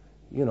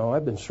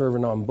 I've been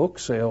serving on book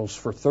sales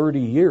for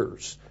 30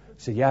 years. I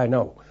said, yeah, I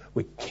know.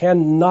 We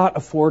cannot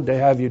afford to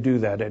have you do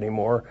that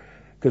anymore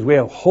because we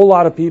have a whole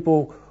lot of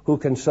people who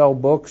can sell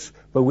books,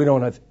 but we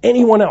don't have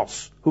anyone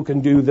else who can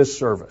do this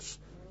service.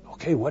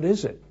 Okay, what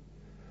is it?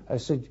 I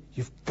said,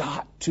 you've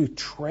got to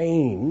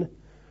train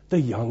the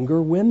younger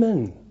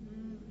women.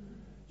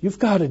 You've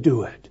got to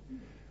do it.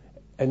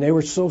 And they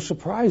were so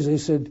surprised. They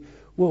said,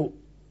 well,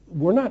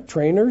 we're not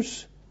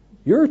trainers.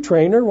 You're a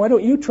trainer. Why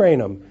don't you train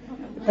them?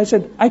 I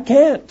said, I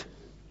can't.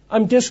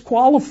 I'm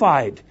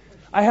disqualified.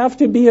 I have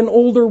to be an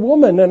older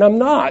woman, and I'm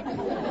not.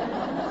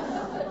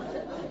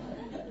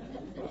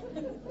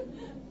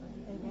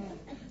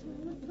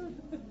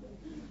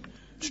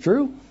 It's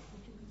true.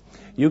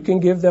 You can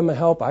give them a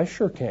help I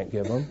sure can't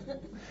give them.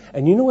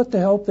 And you know what the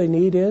help they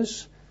need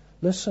is?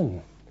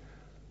 Listen,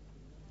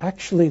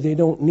 actually they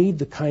don't need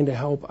the kind of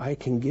help I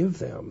can give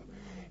them.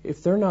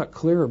 If they're not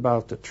clear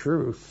about the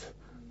truth,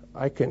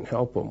 I can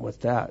help them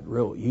with that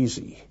real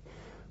easy.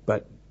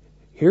 But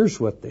here's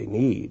what they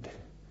need.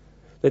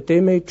 That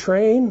they may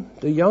train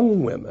the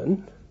young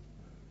women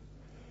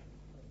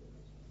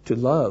to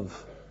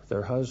love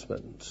their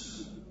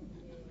husbands.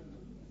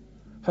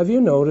 Have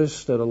you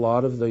noticed that a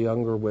lot of the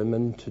younger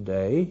women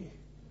today,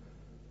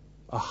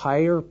 a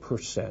higher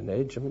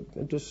percentage,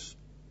 I'm just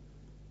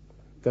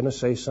going to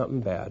say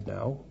something bad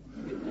now,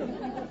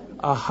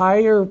 a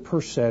higher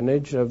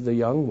percentage of the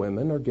young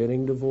women are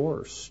getting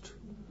divorced.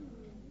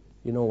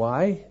 You know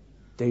why?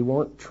 They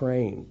weren't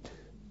trained.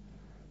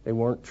 They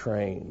weren't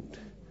trained.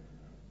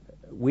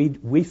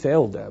 We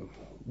failed them.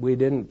 We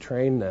didn't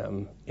train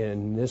them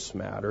in this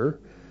matter.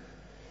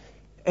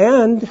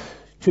 And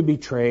to be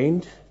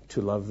trained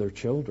to love their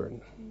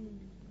children.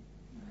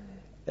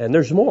 And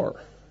there's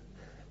more.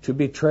 To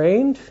be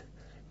trained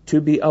to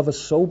be of a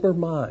sober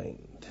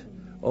mind.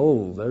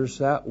 Oh, there's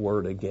that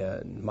word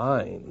again,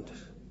 mind.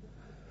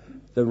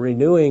 The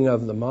renewing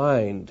of the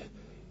mind.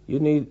 You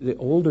need, the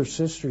older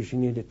sisters, you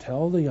need to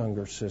tell the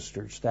younger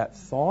sisters that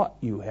thought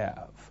you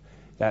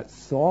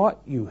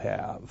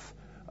have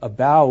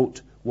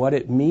about what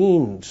it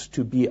means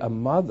to be a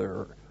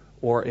mother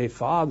or a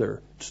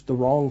father. It's the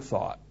wrong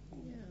thought.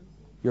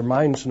 Your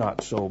mind's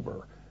not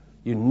sober.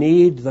 You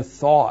need the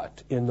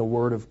thought in the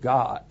Word of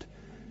God.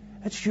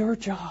 It's your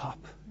job.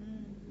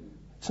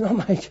 It's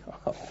not my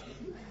job.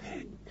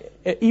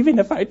 Even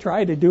if I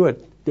try to do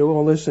it, they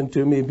won't listen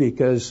to me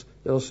because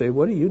they'll say,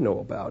 what do you know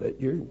about it?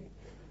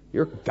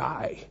 You're a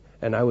guy.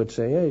 And I would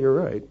say, yeah, you're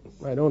right.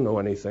 I don't know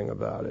anything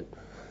about it.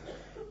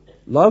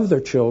 Love their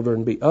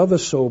children. Be of a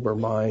sober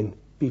mind.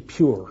 Be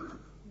pure.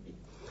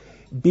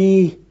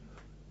 Be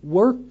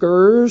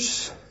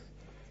workers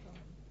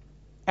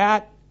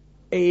at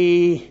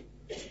a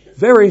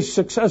very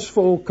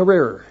successful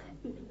career.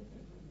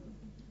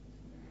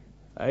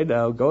 I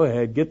know, go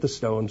ahead, get the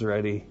stones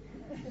ready.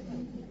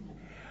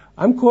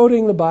 I'm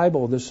quoting the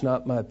Bible, this is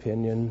not my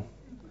opinion.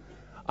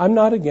 I'm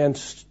not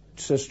against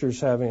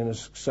sisters having a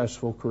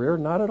successful career,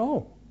 not at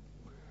all.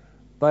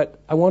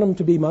 But I want them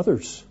to be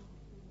mothers.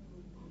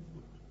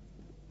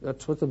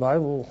 That's what the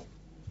Bible,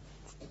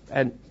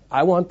 and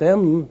I want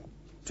them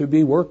to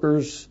be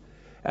workers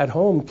at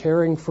home,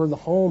 caring for the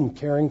home,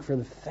 caring for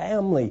the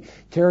family,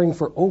 caring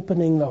for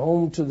opening the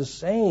home to the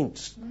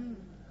saints.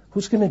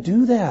 Who's going to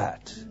do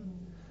that?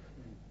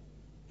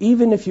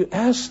 Even if you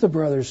ask the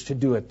brothers to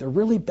do it, they're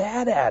really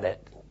bad at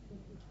it.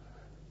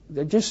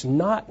 They're just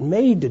not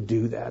made to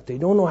do that. They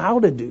don't know how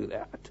to do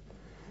that.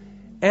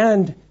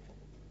 And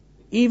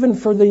even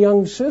for the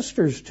young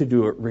sisters to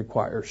do it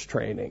requires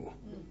training.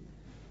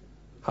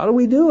 How do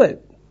we do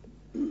it?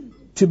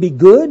 To be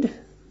good,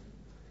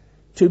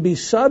 to be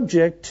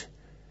subject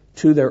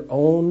to their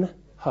own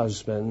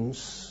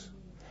husbands.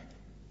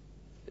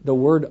 The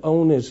word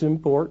own is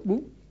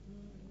important.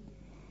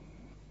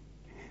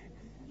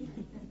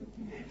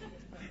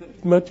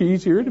 It's much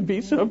easier to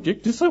be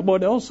subject to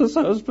someone else's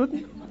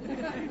husband.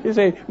 You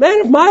say,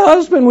 man, if my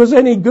husband was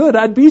any good,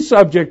 I'd be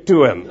subject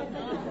to him.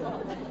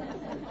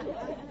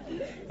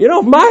 You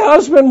know, if my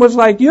husband was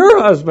like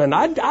your husband,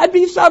 I'd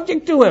be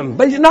subject to him,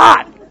 but he's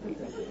not.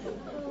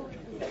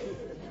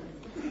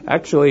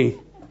 Actually,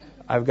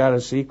 I've got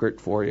a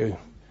secret for you.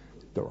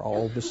 They're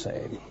all the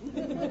same.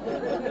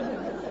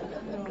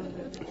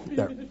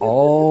 They're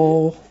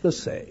all the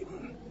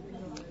same.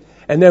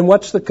 And then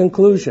what's the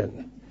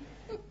conclusion?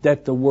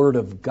 That the Word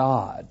of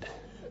God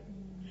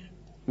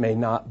may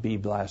not be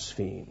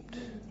blasphemed.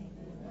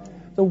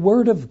 The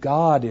Word of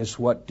God is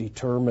what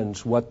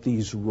determines what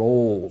these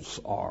roles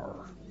are.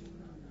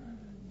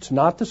 It's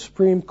not the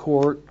Supreme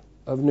Court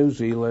of New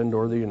Zealand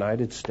or the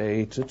United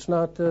States. It's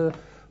not the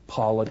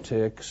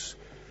politics.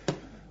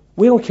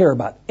 We don't care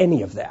about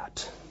any of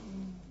that.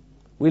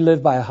 We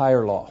live by a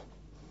higher law.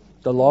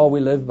 The law we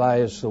live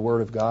by is the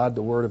Word of God.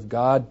 The Word of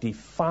God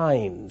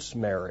defines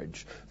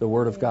marriage. The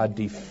Word of God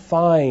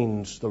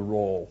defines the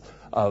role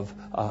of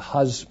a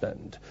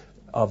husband,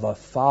 of a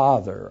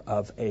father,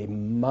 of a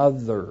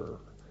mother.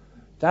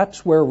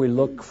 That's where we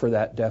look for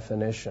that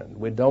definition.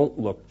 We don't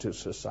look to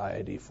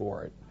society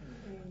for it.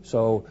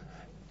 So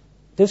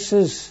this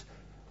is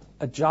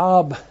a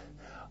job.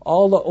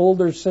 All the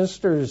older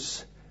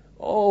sisters,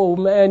 oh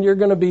man, you're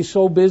going to be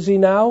so busy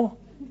now.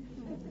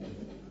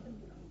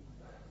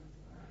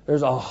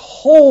 There's a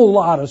whole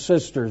lot of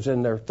sisters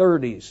in their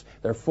 30s,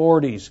 their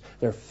 40s,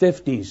 their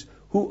 50s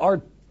who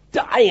are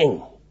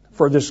dying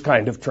for this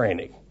kind of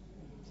training.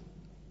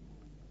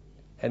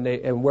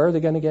 And where are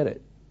they going to get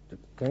it? They're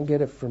going to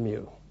get it from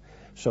you.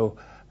 So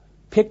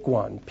pick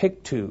one,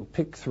 pick two,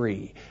 pick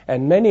three.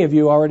 And many of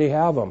you already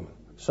have them.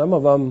 Some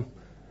of them,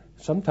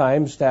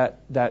 sometimes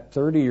that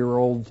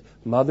 30-year-old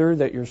mother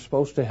that you're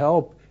supposed to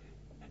help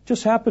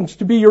just happens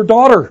to be your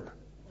daughter.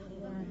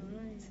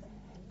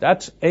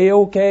 That's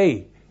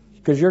A-okay.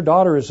 Because your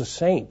daughter is a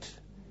saint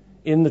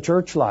in the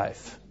church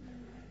life.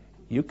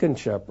 You can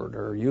shepherd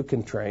her. You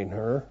can train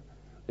her.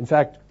 In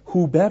fact,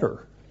 who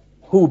better?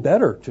 Who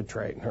better to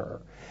train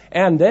her?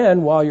 And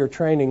then while you're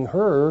training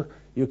her,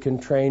 you can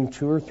train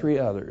 2 or 3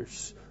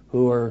 others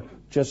who are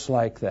just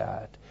like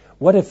that.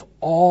 What if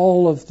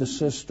all of the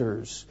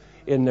sisters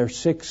in their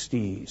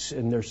 60s,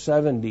 in their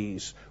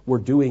 70s, were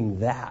doing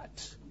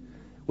that?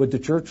 Would the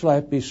church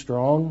life be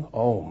strong?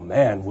 Oh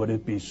man, would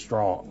it be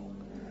strong.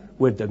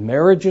 Would the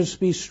marriages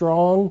be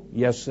strong?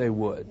 Yes, they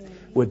would.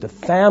 Would the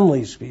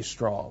families be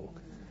strong?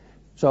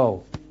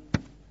 So,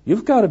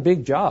 you've got a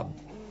big job.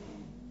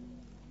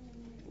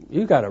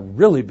 You've got a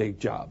really big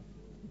job.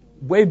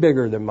 Way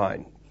bigger than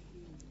mine.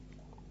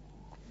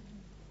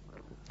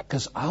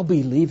 Because I'll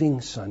be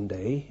leaving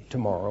Sunday,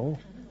 tomorrow.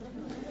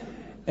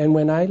 And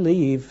when I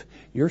leave,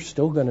 you're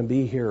still going to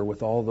be here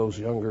with all those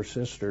younger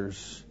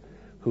sisters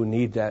who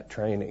need that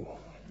training.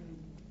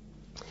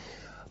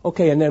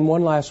 Okay, and then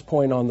one last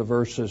point on the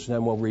verses, and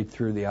then we'll read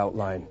through the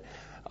outline.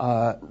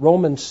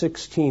 Romans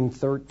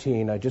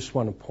 16:13, I just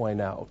want to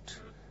point out.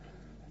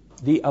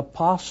 The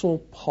Apostle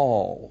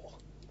Paul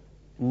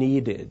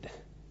needed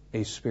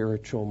a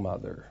spiritual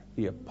mother.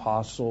 The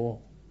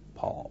Apostle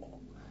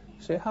Paul.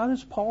 You say, how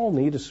does Paul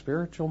need a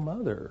spiritual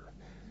mother?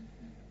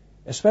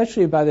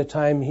 Especially by the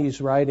time he's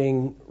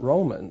writing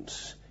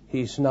Romans.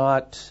 He's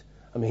not,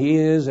 he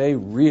is a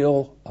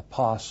real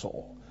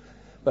apostle.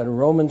 But in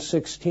Romans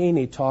 16,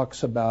 he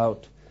talks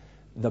about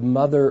the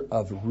mother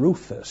of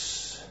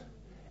Rufus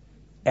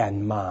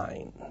and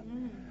mine.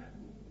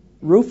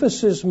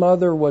 Rufus's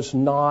mother was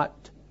not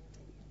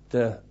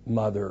the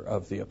mother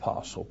of the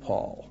Apostle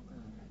Paul,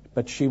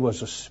 but she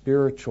was a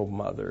spiritual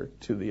mother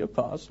to the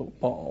Apostle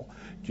Paul.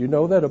 Do you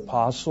know that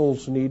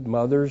apostles need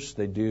mothers?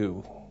 They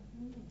do.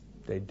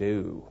 They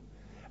do.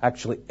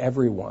 Actually,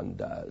 everyone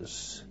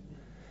does.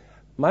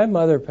 My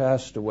mother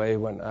passed away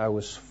when I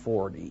was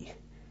 40.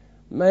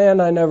 Man,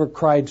 I never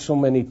cried so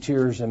many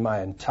tears in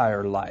my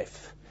entire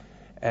life.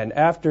 And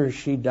after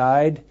she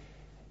died,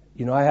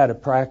 I had a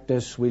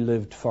practice. We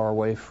lived far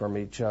away from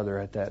each other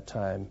at that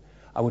time.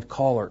 I would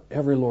call her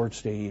every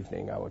Lord's Day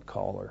evening. I would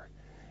call her.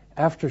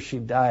 After she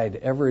died,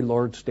 every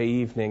Lord's Day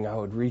evening, I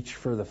would reach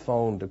for the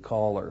phone to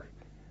call her.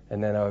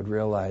 And then I would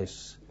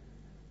realize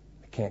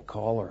I can't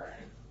call her.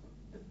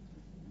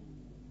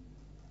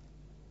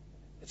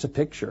 It's a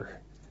picture.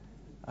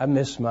 I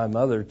miss my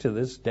mother to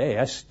this day.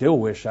 I still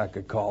wish I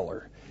could call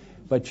her.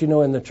 But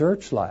in the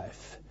church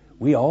life,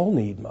 we all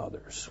need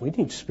mothers. We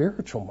need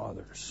spiritual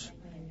mothers,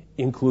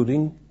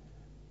 including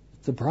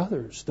the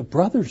brothers. The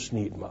brothers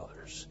need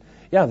mothers.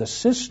 Yeah, the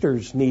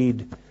sisters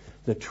need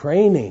the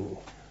training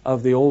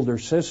of the older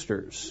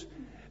sisters.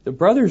 The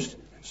brothers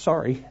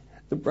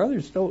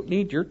don't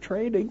need your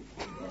training.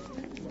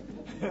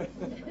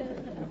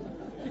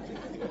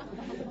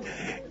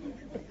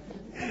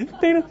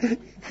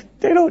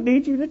 They don't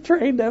need you to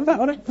train them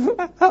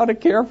how to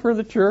care for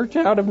the church,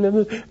 how to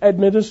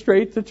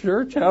administrate the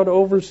church, how to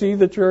oversee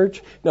the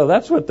church. No,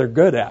 that's what they're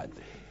good at.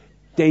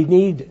 They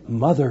need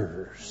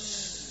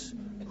mothers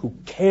who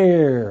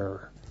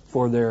care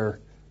for their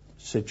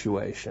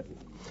situation.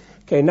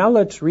 Okay, now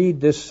let's read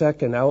this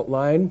second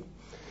outline.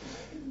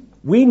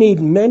 We need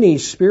many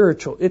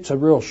spiritual, it's a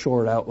real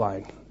short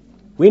outline.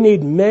 We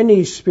need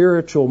many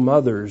spiritual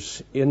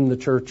mothers in the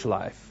church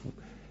life.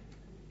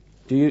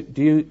 Do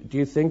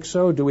you think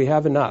so? Do we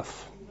have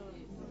enough?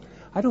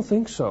 I don't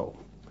think so.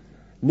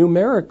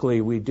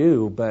 Numerically we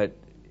do, but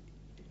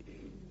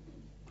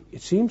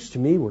it seems to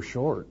me we're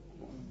short.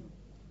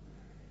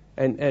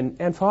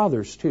 And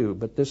fathers too,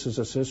 but this is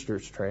a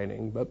sister's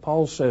training. But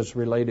Paul says,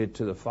 related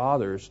to the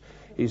fathers,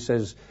 he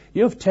says,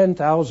 you have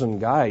 10,000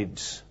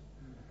 guides,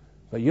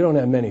 but you don't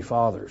have many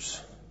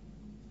fathers.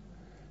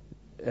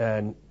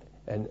 And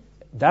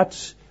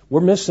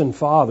we're missing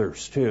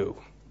fathers too.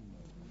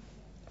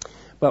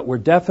 But we're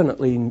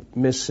definitely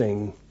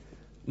missing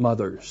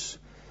mothers.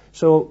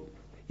 So,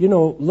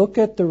 look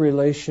at the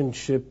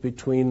relationship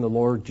between the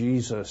Lord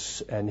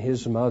Jesus and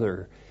his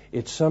mother.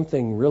 It's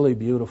something really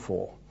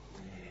beautiful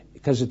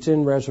because it's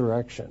in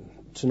resurrection.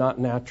 It's not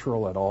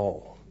natural at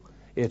all.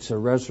 It's a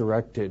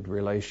resurrected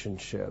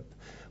relationship.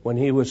 When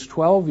he was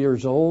 12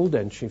 years old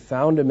and she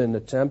found him in the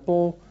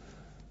temple,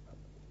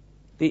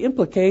 the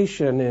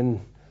implication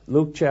in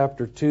Luke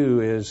chapter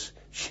 2 is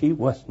she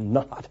was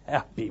not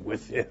happy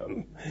with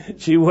him.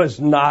 She was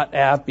not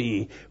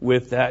happy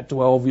with that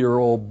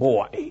 12-year-old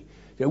boy.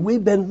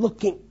 We've been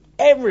looking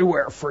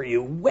everywhere for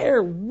you.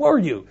 Where were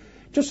you?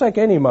 Just like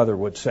any mother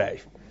would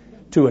say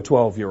to a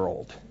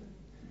 12-year-old.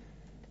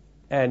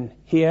 And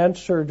he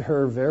answered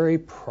her very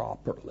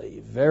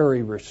properly,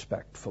 very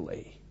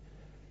respectfully.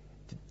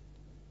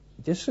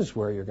 This is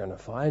where you're going to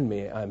find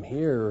me. I'm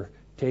here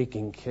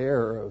taking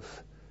care of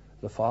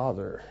the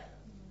Father.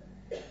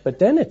 But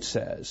then it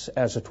says,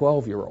 as a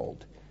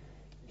 12-year-old,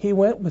 he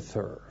went with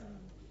her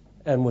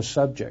and was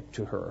subject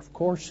to her. Of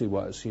course he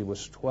was. He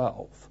was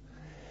 12.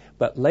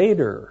 But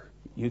later,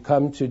 you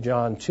come to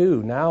John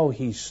 2. Now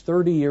he's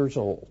 30 years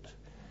old.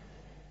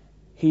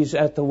 He's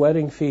at the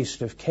wedding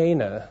feast of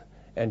Cana,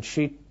 and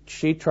she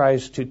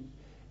tries to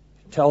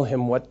tell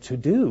him what to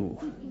do.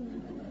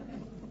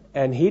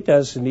 And he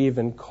doesn't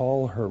even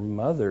call her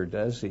mother,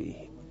 does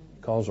he?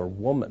 He calls her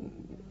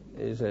woman.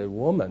 He said,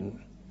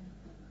 woman,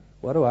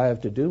 what do I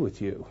have to do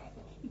with you?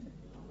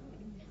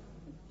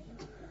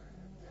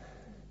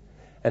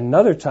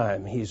 Another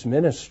time he's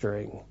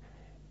ministering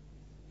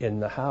in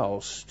the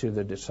house to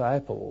the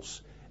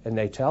disciples, and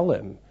they tell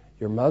him,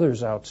 your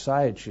mother's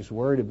outside, she's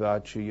worried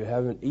about you, you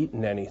haven't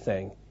eaten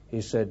anything.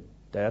 He said,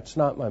 that's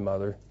not my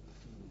mother.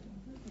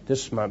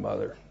 This is my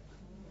mother,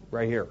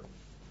 right here.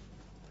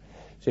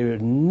 See,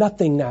 there's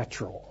nothing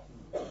natural.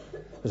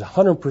 It was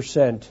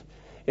 100%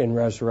 in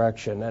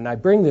resurrection. And I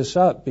bring this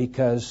up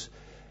because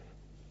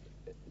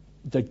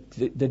the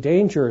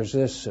danger is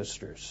this,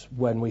 sisters.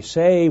 When we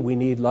say we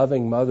need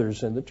loving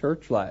mothers in the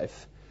church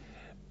life,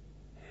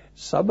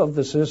 some of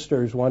the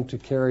sisters want to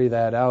carry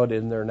that out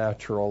in their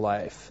natural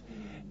life.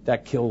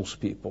 That kills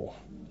people.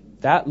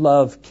 That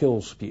love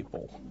kills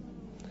people.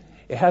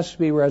 It has to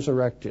be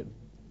resurrected.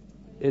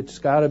 It's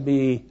got to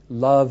be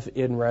love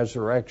in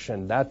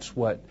resurrection. That's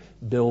what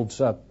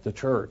builds up the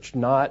church,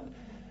 not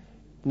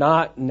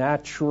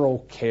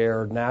natural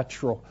care,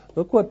 natural.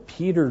 Look what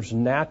Peter's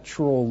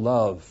natural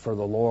love for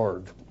the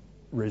Lord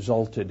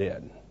resulted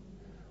in.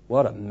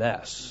 What a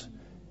mess.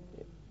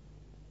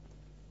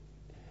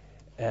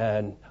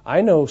 And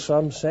I know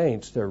some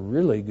saints, they're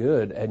really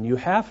good, and you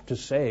have to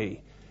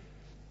say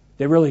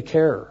they really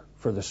care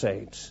for the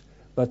saints,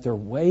 but their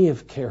way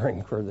of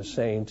caring for the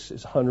saints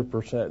is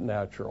 100%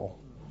 natural.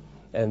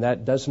 And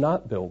that does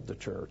not build the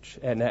church.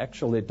 And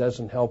actually, it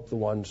doesn't help the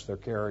ones they're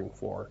caring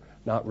for.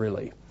 Not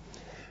really.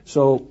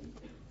 So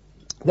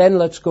then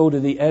let's go to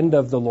the end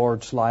of the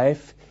Lord's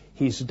life.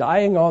 He's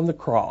dying on the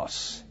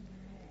cross.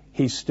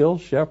 He's still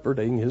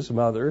shepherding his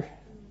mother.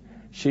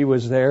 She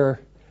was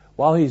there.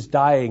 While he's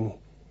dying,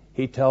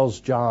 he tells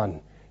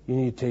John, you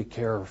need to take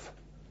care of.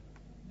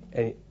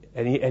 And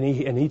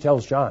he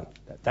tells John,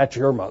 that's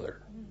your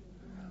mother.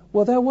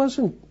 Well, that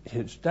wasn't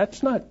his.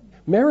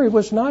 Mary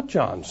was not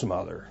John's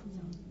mother.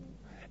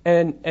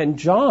 And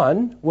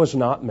John was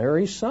not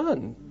Mary's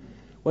son.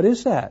 What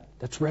is that?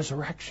 That's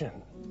resurrection.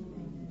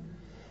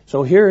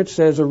 So here it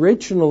says,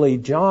 originally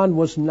John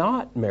was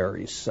not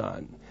Mary's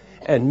son,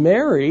 and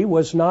Mary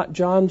was not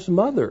John's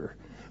mother.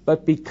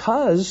 But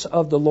because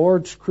of the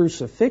Lord's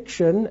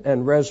crucifixion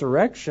and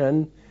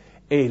resurrection,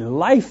 a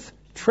life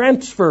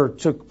transfer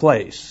took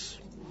place.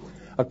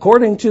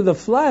 According to the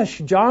flesh,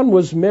 John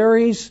was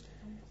Mary's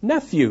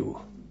nephew,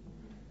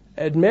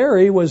 and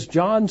Mary was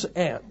John's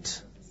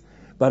aunt.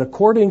 But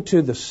according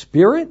to the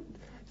Spirit,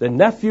 the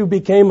nephew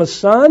became a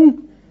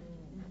son,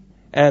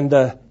 and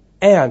the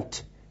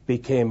aunt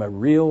became a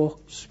real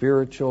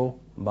spiritual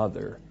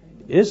mother.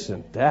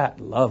 Isn't that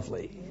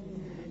lovely?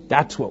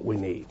 That's what we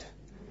need.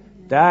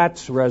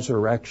 That's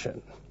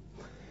resurrection.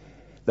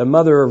 The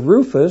mother of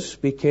Rufus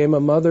became a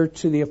mother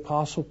to the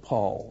Apostle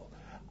Paul.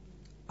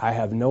 I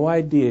have no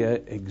idea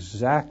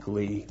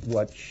exactly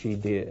what she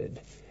did,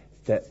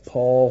 that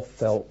Paul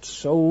felt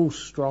so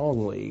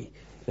strongly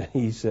that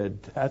he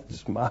said,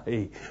 that's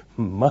my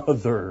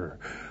mother.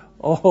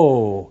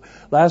 Oh,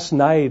 last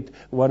night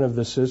one of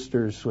the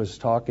sisters was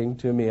talking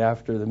to me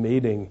after the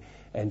meeting,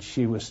 and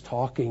she was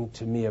talking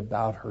to me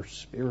about her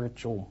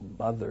spiritual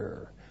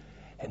mother.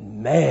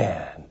 And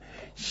man,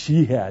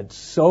 she had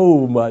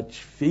so much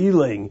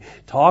feeling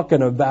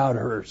talking about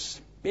her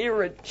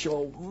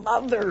spiritual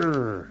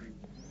mother.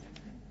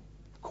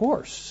 Of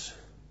course,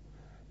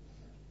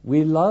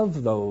 we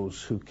love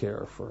those who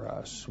care for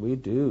us. We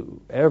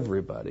do.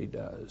 Everybody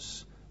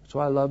does. That's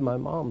why I love my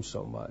mom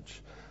so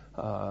much.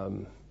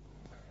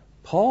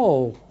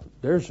 Paul,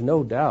 there's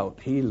no doubt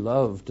he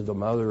loved the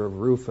mother of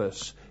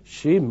Rufus.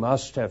 She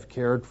must have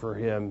cared for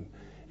him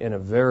in a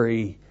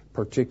very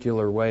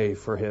particular way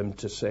for him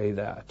to say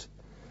that.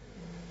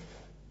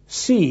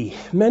 C,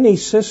 many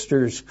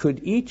sisters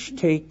could each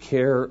take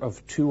care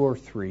of 2 or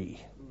 3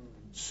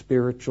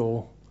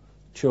 spiritual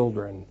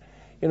children.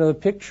 You know, the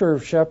picture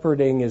of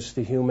shepherding is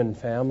the human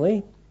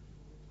family.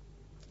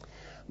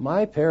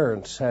 My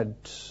parents had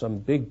some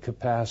big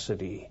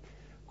capacity.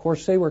 Of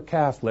course, they were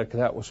Catholic.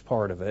 That was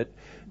part of it.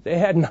 They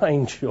had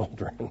 9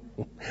 children,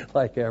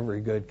 like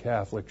every good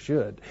Catholic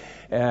should.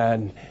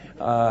 And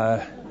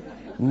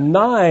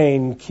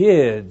 9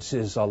 kids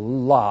is a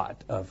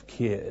lot of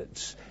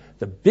kids.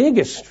 The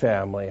biggest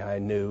family I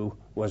knew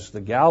was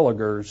the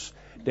Gallaghers.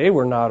 They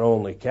were not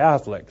only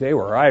Catholic, they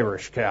were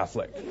Irish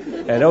Catholic.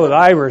 And those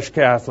Irish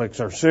Catholics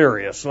are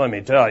serious, let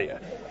me tell you.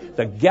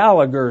 The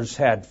Gallaghers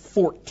had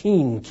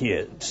 14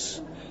 kids.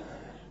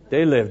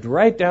 They lived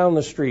right down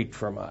the street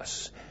from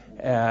us.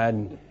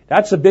 And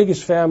that's the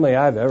biggest family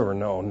I've ever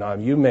known. Now,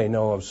 you may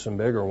know of some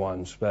bigger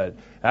ones, but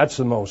that's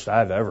the most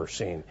I've ever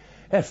seen.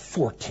 They had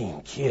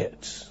 14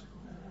 kids.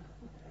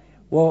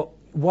 Well,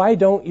 why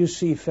don't you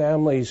see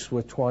families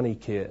with 20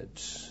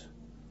 kids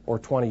or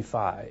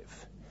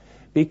 25?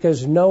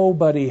 Because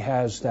nobody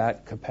has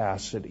that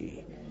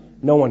capacity.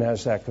 No one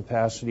has that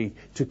capacity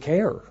to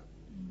care.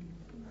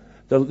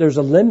 There's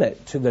a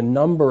limit to the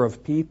number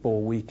of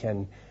people we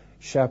can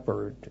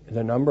shepherd,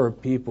 the number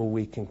of people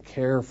we can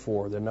care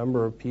for, the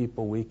number of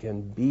people we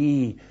can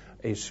be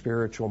a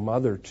spiritual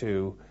mother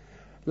to.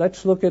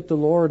 Let's look at the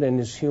Lord in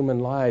his human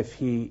life.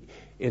 He,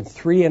 in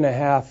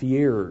 3.5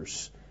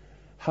 years,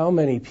 how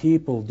many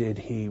people did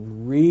he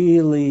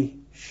really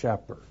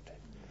shepherd?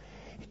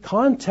 He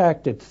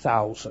contacted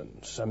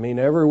thousands. I mean,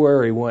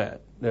 everywhere he went,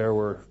 there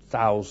were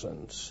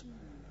thousands.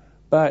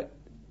 But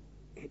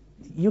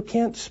you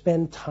can't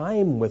spend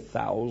time with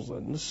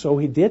thousands, so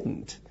he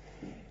didn't.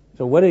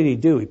 So what did he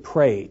do? He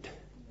prayed.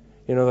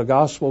 You know, the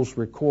Gospels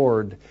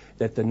record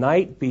that the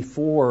night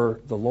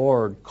before the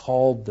Lord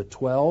called the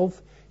 12,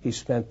 he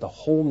spent the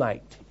whole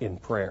night in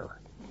prayer.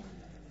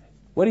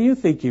 What do you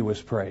think he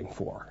was praying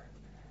for?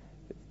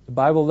 The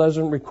Bible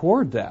doesn't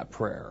record that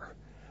prayer.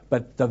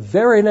 But the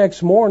very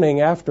next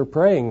morning after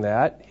praying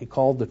that, he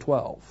called the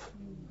 12.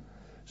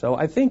 So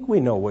I think we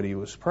know what he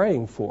was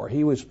praying for.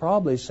 He was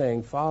probably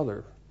saying,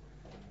 Father,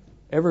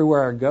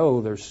 everywhere I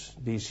go, there's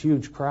these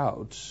huge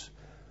crowds.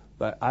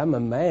 But I'm a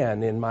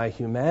man in my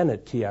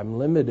humanity. I'm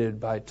limited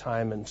by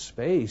time and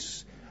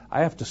space.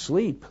 I have to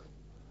sleep.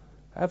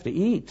 I have to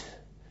eat.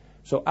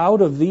 So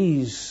out of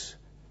these,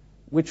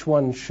 which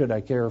one should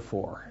I care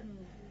for?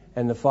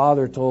 And the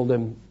Father told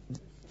him,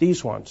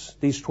 these ones,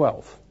 these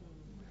 12.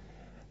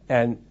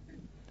 And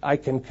I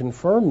can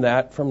confirm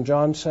that from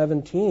John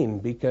 17,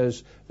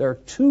 because there are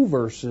 2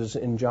 verses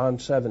in John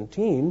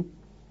 17.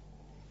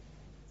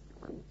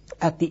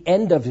 At the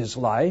end of his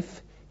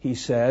life, he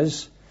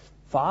says,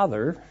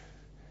 Father,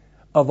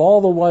 of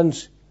all the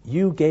ones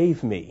you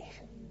gave me,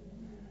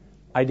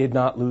 I did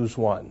not lose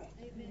one,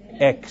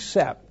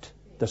 except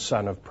the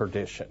son of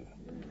perdition.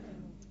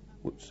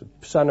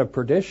 Son of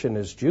perdition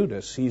is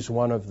Judas. He's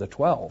one of the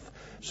 12.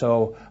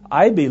 So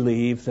I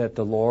believe that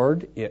the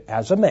Lord,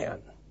 as a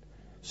man,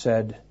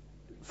 said,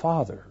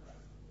 Father,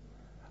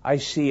 I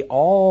see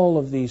all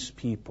of these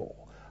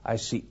people. I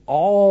see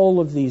all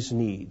of these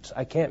needs.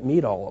 I can't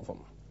meet all of them.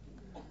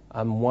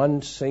 I'm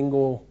one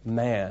single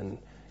man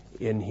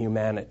in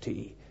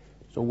humanity.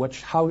 So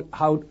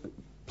how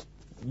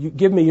you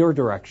give me your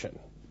direction.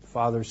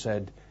 Father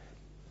said,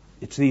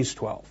 it's these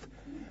 12.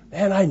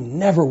 Man, I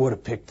never would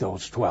have picked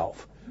those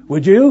 12.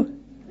 Would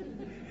you?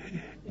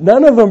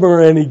 None of them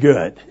are any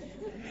good.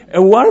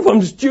 And one of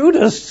them's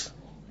Judas.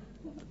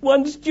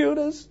 One's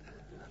Judas.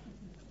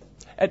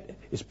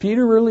 Is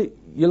Peter really,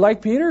 you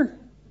like Peter?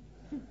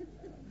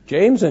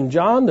 James and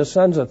John, the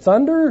sons of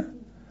thunder?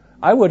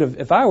 I would have,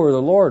 if I were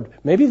the Lord,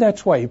 maybe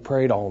that's why he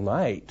prayed all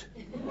night.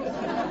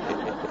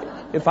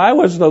 If I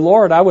was the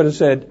Lord, I would have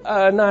said,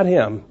 not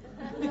him.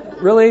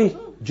 Really?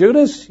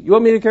 Judas? You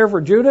want me to care for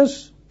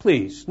Judas?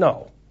 Please,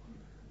 no.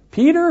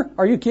 Peter?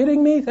 Are you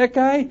kidding me? That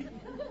guy?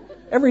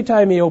 Every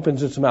time he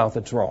opens his mouth,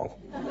 it's wrong.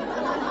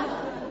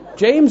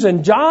 James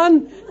and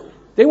John?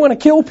 They want to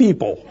kill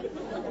people.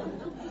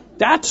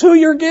 That's who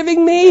you're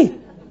giving me?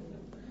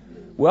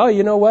 Well,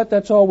 you know what?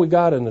 That's all we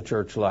got in the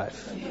church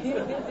life.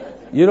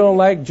 You don't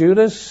like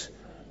Judas?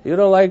 You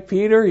don't like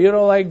Peter? You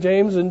don't like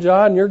James and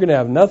John? You're going to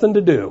have nothing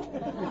to do.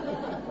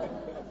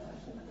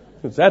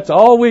 Because that's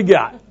all we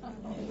got.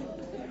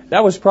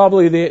 That was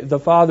probably the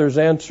Father's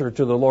answer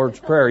to the Lord's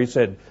Prayer. He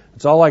said,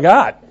 that's all I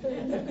got.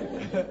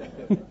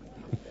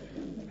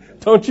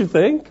 Don't you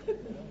think?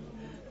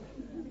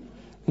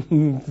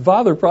 The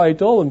Father probably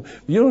told him,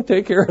 if you don't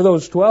take care of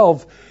those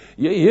 12,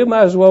 you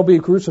might as well be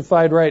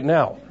crucified right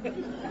now.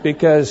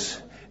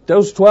 Because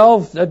those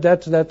 12,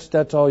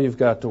 that's all you've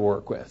got to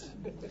work with.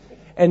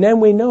 And then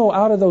we know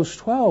out of those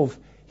 12,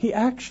 he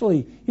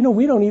actually,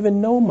 we don't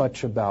even know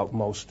much about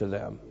most of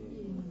them.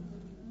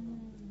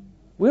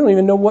 We don't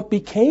even know what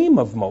became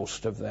of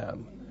most of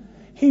them.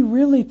 He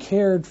really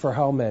cared for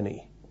how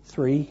many?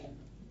 3?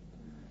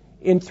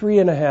 In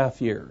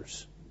 3.5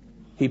 years,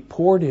 he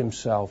poured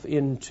himself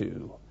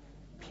into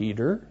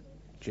Peter,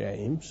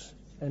 James,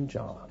 and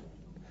John.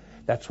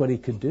 That's what he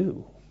could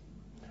do.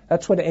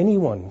 That's what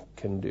anyone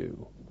can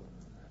do.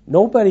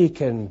 Nobody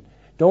can.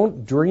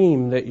 Don't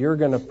dream that you're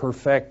going to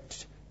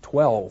perfect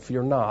 12.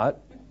 You're not.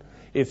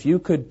 If you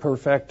could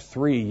perfect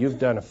 3, you've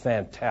done a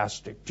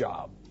fantastic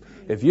job.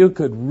 If you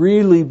could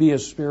really be a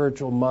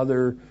spiritual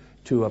mother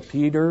to a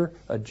Peter,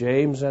 a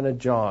James, and a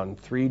John,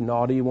 3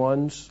 naughty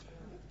ones,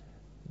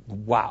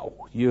 wow,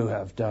 you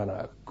have done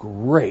a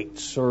great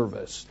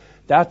service.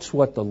 That's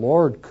what the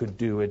Lord could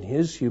do in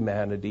his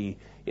humanity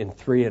in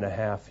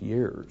 3.5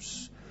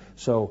 years.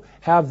 So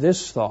have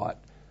this thought.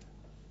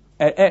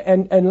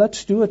 And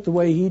let's do it the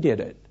way he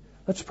did it.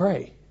 Let's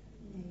pray.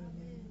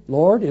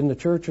 Lord, in the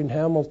church in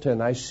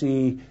Hamilton, I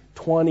see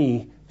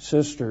 20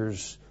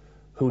 sisters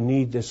who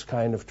need this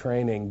kind of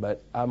training,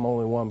 but I'm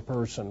only one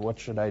person. What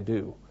should I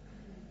do?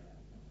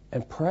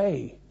 And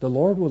pray. The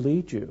Lord will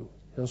lead you.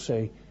 He'll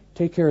say,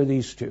 take care of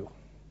these 2.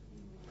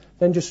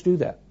 Then just do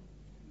that.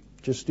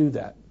 Just do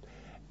that.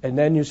 And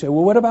then you say,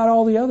 well, what about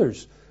all the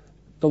others?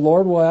 The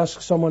Lord will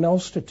ask someone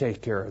else to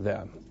take care of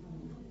them.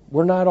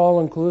 We're not all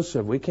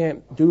inclusive. We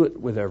can't do it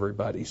with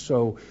everybody.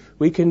 So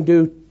we can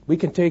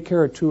take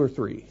care of 2 or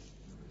 3.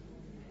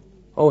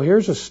 Oh,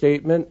 here's a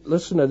statement.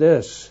 Listen to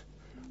this.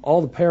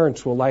 All the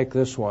parents will like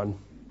this one.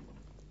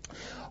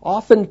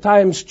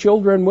 Oftentimes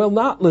children will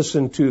not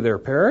listen to their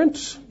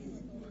parents,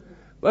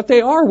 but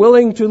they are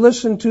willing to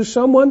listen to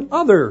someone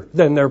other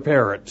than their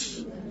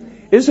parents.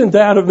 Isn't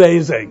that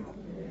amazing?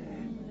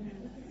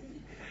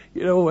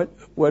 You know what?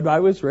 When I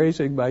was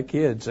raising my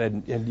kids,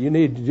 and you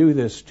need to do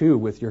this too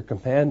with your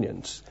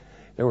companions,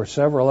 there were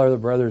several other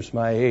brothers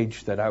my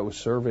age that I was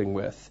serving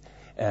with,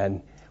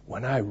 and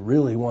when I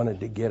really wanted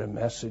to get a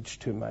message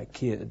to my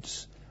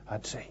kids,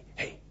 I'd say,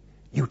 hey,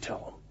 you tell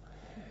them.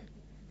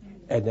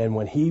 And then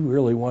when he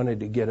really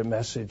wanted to get a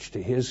message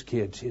to his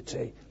kids, he'd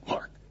say,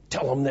 Mark,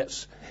 tell them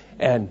this.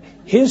 And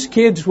his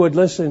kids would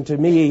listen to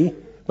me,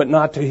 but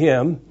not to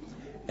him.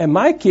 And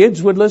my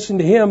kids would listen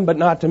to him, but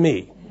not to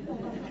me.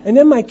 And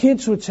then my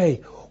kids would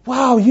say,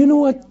 wow, you know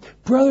what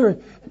brother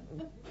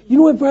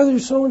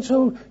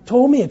so-and-so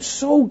told me? It's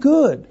so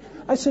good.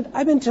 I said,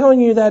 I've been telling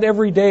you that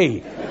every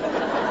day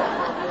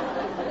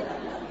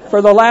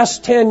for the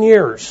last 10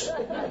 years.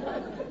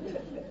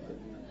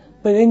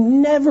 But they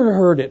never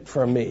heard it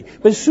from me.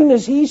 But as soon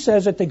as he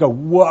says it, they go,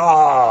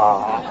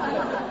 wow.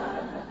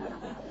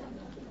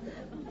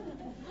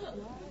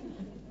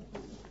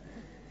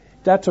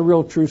 That's a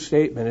real true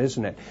statement,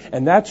 isn't it?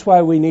 And that's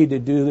why we need to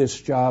do this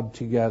job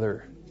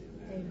together.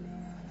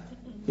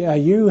 Yeah,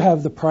 you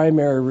have the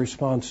primary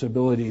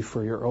responsibility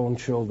for your own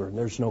children.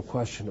 There's no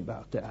question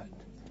about that.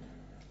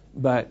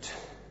 But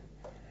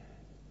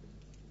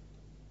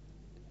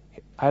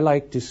I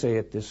like to say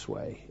it this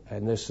way,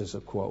 and this is a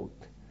quote.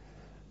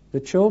 The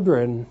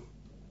children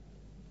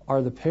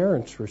are the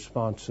parents'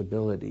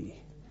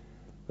 responsibility,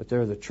 but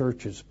they're the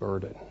church's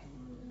burden.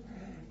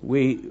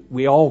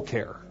 We all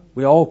care.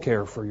 We all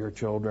care for your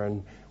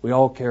children. We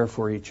all care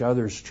for each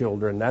other's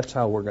children. That's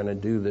how we're going to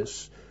do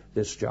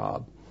this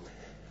job.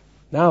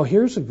 Now,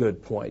 here's a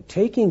good point.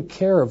 Taking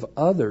care of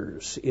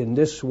others in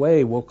this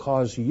way will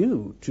cause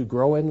you to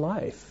grow in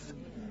life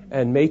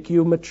and make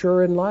you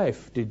mature in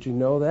life. Did you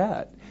know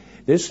that?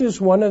 This is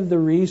one of the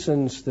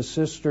reasons the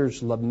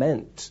sisters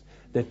lament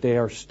that they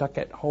are stuck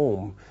at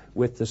home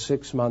with the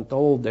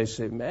 6-month-old. They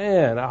say,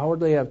 man, I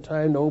hardly have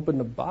time to open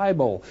the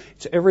Bible.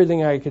 It's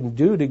everything I can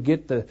do to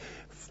get the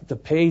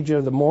page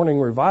of the morning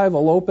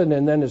revival open,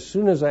 and then as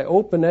soon as I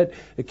open it,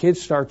 the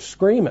kids start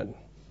screaming.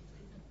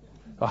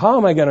 Well, how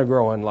am I going to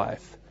grow in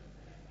life?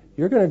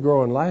 You're going to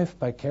grow in life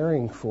by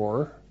caring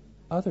for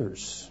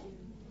others.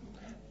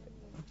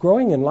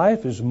 Growing in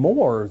life is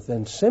more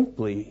than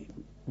simply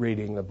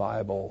reading the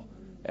Bible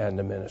and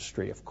the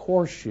ministry. Of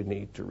course you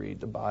need to read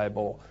the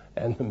Bible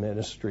and the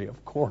ministry.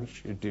 Of course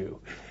you do.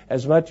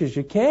 As much as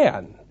you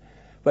can.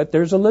 But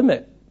there's a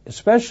limit,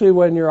 especially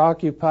when you're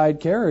occupied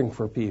caring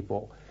for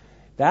people.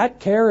 That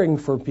caring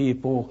for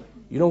people,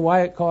 you know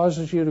why it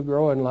causes you to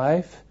grow in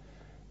life?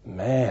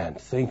 Man,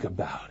 think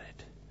about it.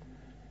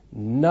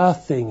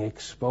 Nothing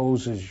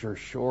exposes your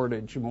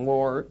shortage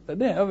more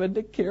than having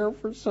to care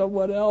for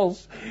someone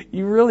else.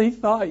 You really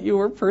thought you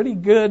were pretty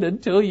good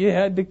until you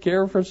had to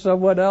care for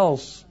someone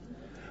else.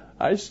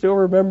 I still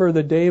remember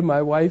the day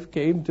my wife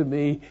came to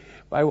me.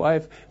 My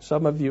wife,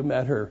 some of you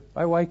met her.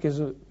 My wife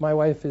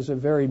is a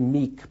very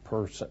meek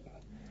person.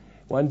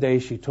 One day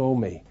she told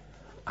me,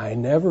 I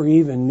never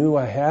even knew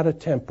I had a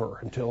temper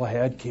until I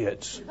had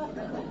kids.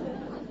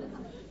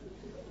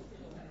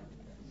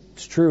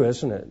 It's true,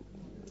 isn't it?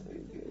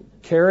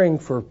 Caring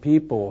for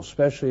people,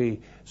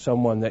 especially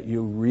someone that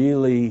you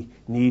really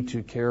need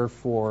to care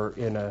for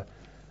in a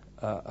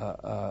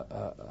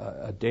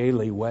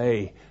daily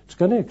way, it's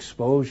going to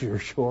expose your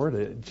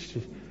shortage.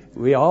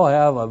 We all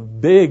have a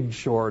big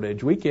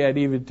shortage. We can't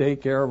even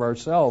take care of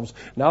ourselves.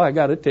 Now I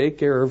got to take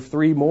care of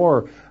 3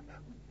 more.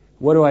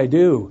 What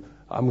do?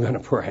 I'm going to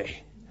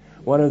pray.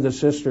 One of the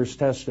sisters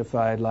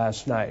testified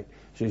last night.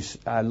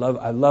 I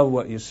love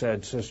what you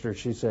said, sister.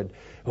 She said,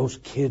 those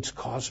kids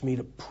caused me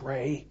to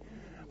pray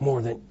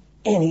more than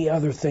any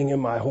other thing in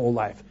my whole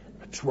life.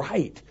 That's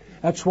right.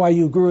 That's why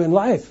you grew in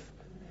life.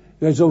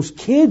 Because those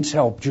kids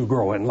helped you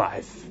grow in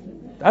life.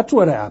 That's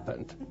what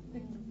happened.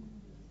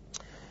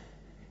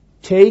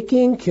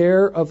 Taking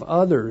care of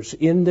others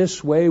in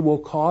this way will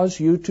cause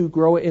you to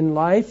grow in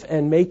life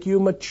and make you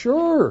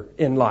mature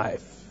in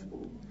life.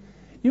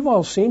 You've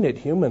all seen it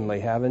humanly,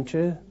 haven't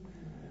you?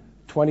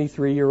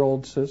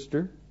 23-year-old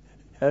sister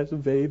has a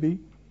baby.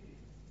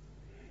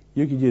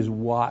 You can just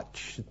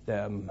watch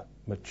them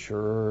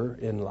mature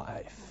in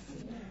life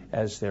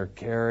as they're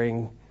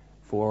caring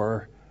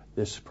for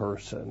this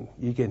person.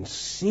 You can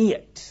see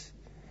it.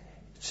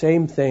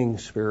 Same thing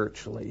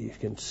spiritually. You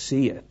can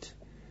see it.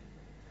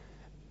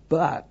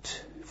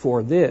 But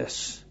for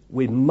this,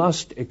 we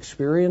must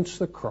experience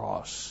the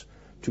cross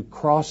to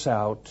cross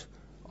out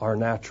our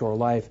natural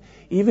life.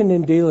 Even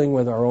in dealing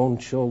with our own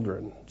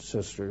children,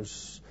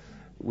 sisters,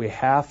 we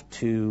have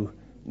to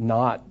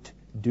not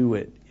do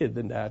it in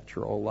the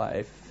natural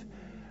life.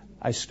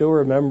 I still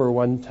remember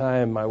one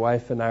time my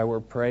wife and I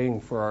were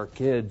praying for our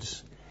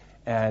kids,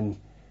 and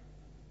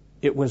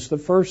it was the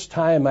first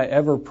time I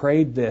ever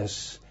prayed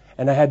this,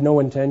 and I had no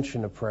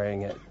intention of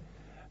praying it.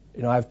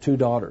 You know, I have 2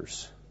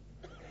 daughters.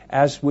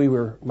 As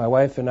my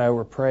wife and I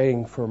were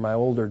praying for my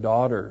older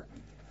daughter,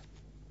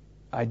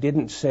 I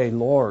didn't say,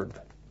 Lord,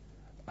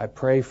 I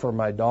pray for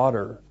my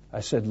daughter. I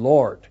said,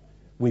 Lord,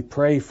 we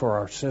pray for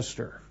our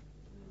sister.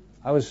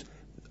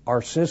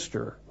 Our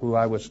sister, who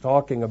I was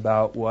talking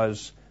about,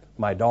 was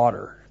my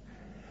daughter.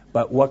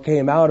 But what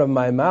came out of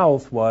my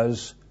mouth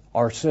was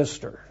our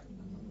sister.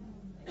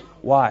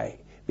 Why?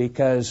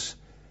 Because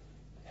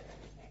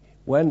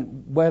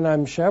when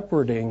I'm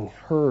shepherding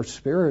her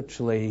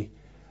spiritually,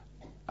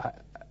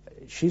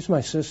 she's my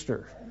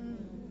sister.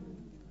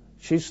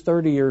 She's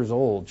 30 years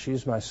old.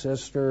 She's my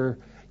sister.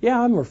 Yeah,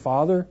 I'm her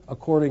father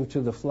according to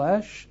the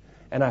flesh,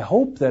 and I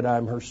hope that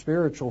I'm her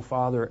spiritual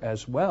father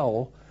as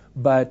well,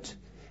 but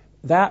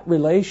that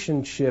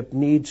relationship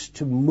needs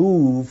to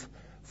move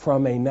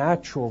from a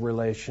natural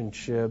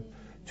relationship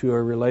to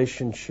a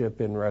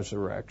relationship in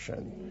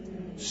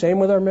resurrection. Same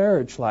with our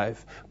marriage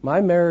life. My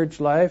marriage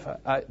life,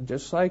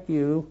 just like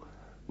you,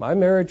 my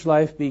marriage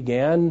life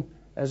began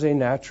as a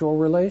natural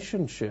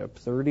relationship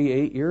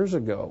 38 years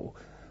ago.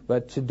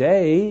 But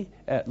today,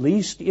 at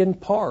least in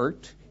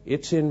part,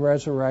 it's in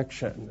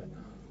resurrection.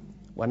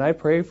 When I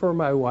pray for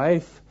my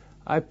wife,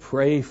 I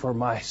pray for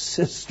my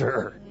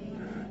sister,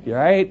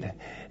 right?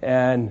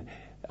 And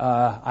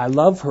I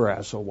love her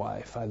as a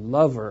wife. I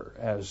love her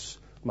as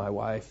my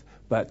wife.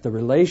 But the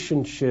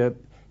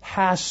relationship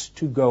has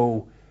to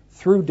go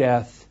through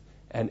death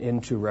and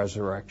into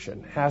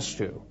resurrection. Has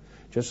to.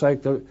 Just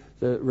like the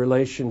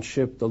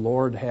relationship the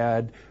Lord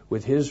had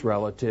with His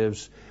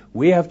relatives,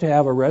 we have to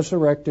have a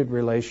resurrected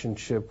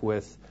relationship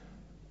with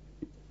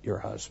your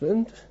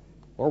husband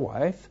or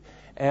wife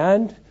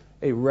and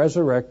a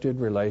resurrected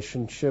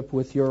relationship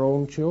with your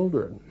own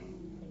children.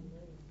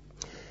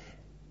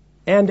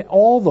 And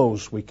all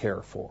those we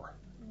care for.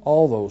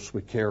 All those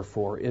we care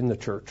for in the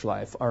church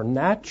life. Our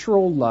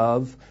natural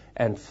love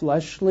and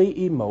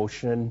fleshly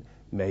emotion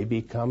may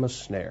become a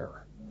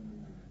snare.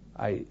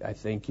 I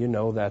think you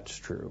know that's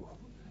true.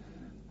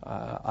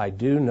 I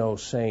do know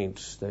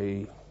saints,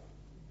 they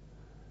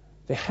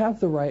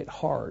have the right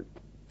heart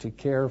to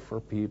care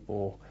for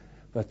people,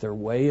 but their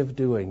way of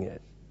doing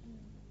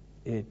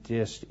it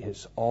just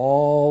is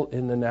all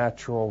in the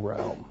natural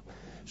realm.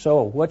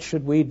 So what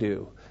should we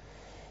do?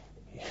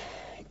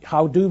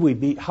 How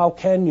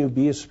can you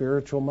be a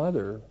spiritual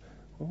mother?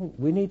 Well,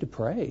 we need to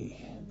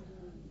pray.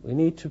 We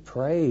need to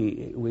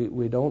pray.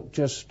 We don't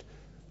just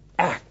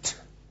act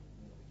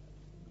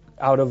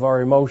out of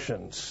our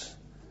emotions.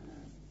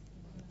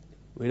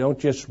 We don't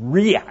just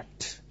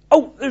react.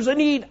 Oh, there's a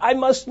need. I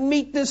must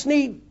meet this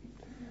need.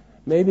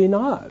 Maybe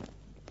not.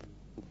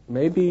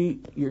 Maybe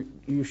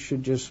you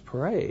should just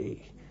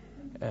pray.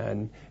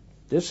 And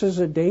this is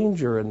a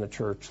danger in the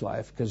church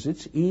life because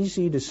it's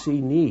easy to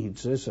see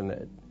needs, isn't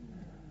it?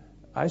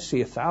 I see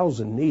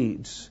 1,000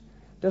 needs.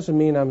 Doesn't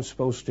mean I'm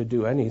supposed to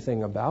do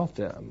anything about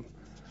them.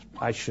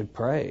 I should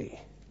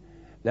pray.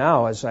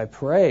 Now, as I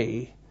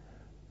pray,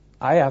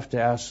 I have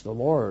to ask the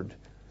Lord,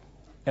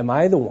 am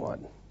I the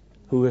one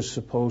who is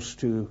supposed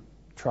to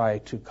try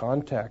to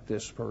contact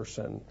this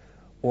person?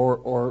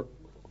 Or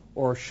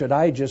should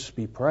I just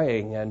be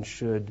praying and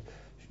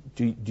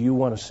do you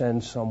want to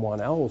send someone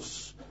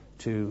else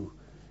to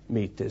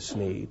meet this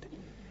need?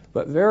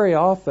 But very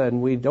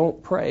often we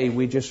don't pray,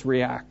 we just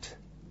react.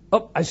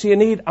 Oh, I see a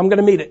need, I'm going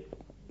to meet it.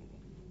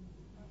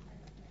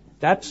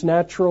 That's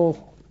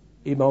natural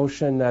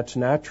emotion, that's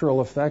natural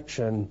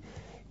affection.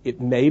 It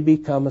may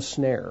become a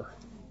snare.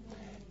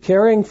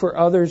 Caring for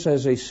others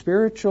as a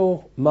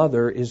spiritual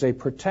mother is a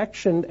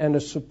protection and a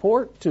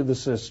support to the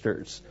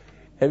sisters.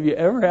 Have you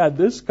ever had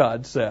this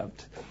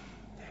concept?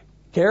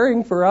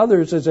 Caring for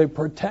others is a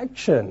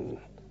protection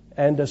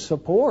and a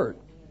support.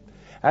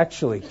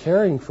 Actually,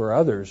 caring for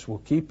others will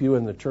keep you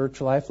in the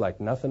church life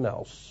like nothing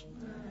else.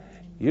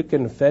 You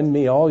can offend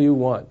me all you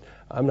want.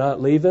 I'm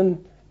not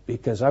leaving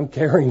because I'm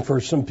caring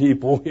for some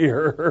people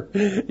here.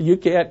 You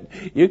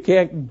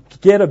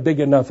can't get a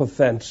big enough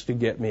offense to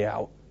get me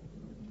out.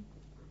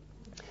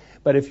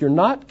 But if you're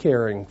not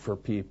caring for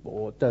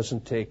people, it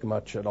doesn't take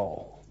much at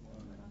all.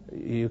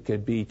 You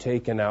could be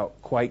taken out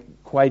quite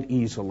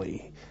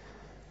easily.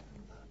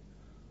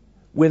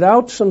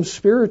 Without some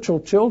spiritual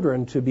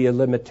children to be a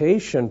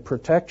limitation,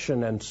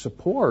 protection, and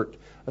support,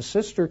 a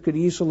sister could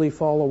easily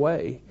fall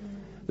away.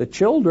 The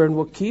children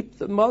will keep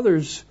the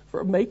mothers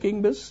from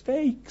making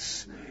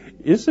mistakes.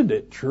 Isn't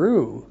it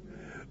true?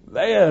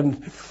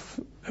 Man,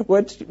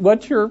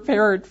 once you're a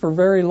parent for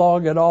very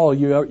long at all,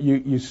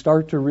 you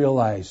start to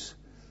realize,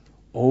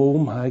 oh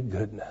my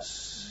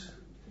goodness,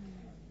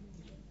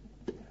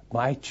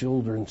 my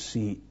children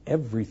see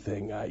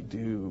everything I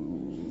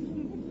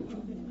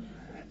do.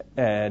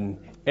 And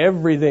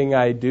everything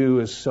I do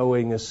is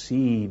sowing a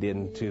seed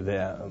into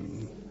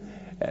them.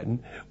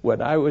 And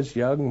when I was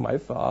young, my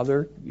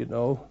father,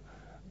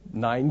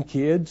 9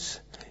 kids,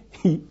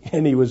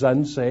 and he was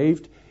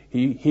unsaved,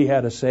 he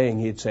had a saying,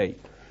 he'd say,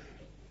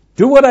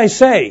 do what I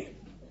say,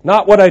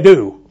 not what I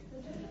do.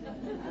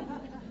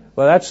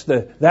 Well, that's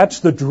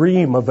the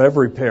dream of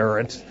every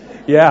parent.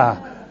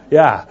 Yeah.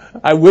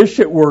 I wish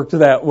it worked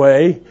that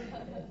way.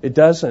 It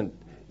doesn't.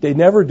 They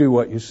never do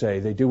what you say.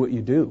 They do what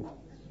you do.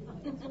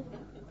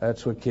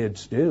 That's what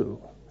kids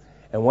do.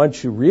 And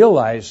once you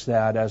realize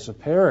that as a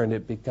parent,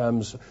 it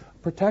becomes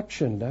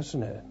protection,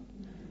 doesn't it?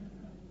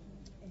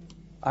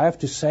 I have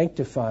to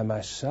sanctify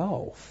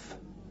myself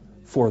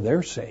for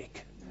their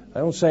sake. I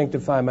don't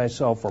sanctify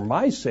myself for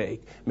my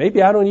sake.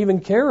 Maybe I don't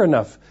even care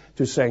enough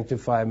to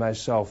sanctify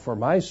myself for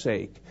my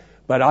sake.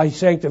 But I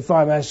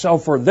sanctify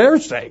myself for their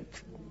sake.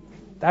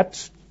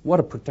 That's what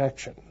a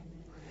protection.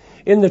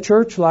 In the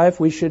church life,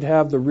 we should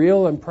have the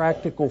real and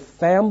practical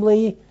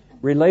family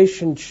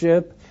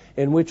relationship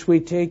in which we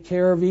take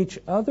care of each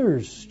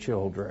other's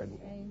children.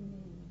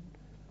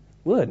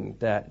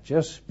 Wouldn't that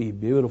just be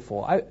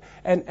beautiful?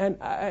 And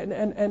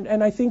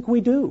I think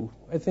we do.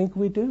 I think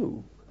we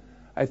do.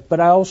 But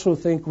I also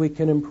think we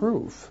can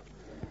improve.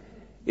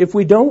 If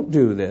we don't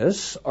do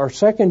this, our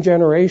second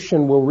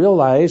generation will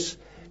realize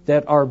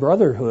that our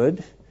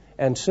brotherhood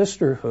and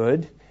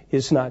sisterhood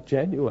is not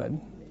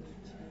genuine.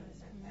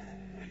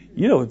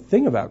 You know, the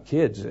thing about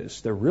kids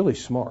is they're really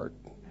smart.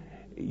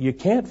 You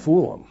can't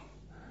fool them.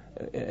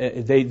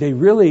 They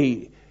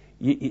really,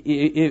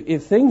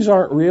 if things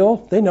aren't real,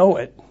 they know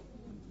it.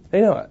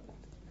 They know it.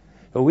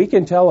 But we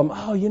can tell them,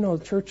 oh, you know,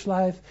 church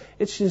life,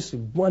 it's just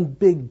one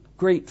big,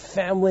 great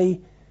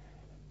family.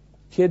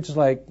 Kids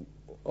like,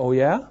 oh,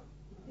 yeah?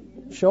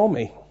 Show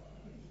me.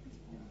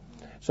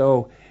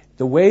 So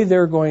the way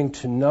they're going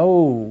to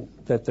know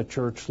that the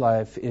church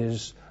life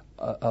is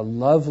a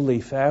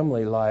lovely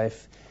family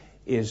life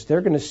is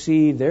they're going to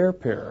see their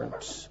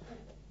parents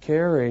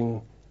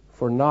caring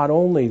for not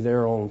only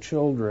their own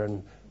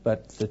children,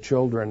 but the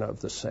children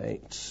of the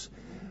saints.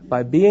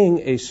 By being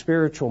a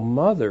spiritual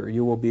mother,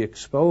 you will be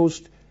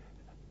exposed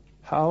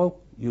how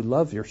you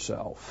love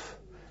yourself,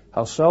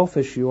 how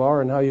selfish you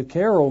are, and how you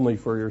care only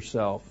for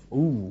yourself.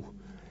 Ooh,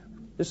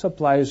 this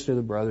applies to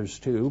the brothers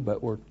too,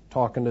 but we're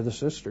talking to the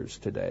sisters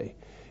today.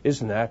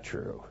 Isn't that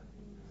true?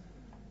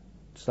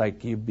 It's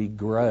like you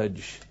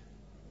begrudge.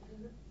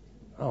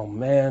 Oh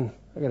man,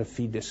 I got to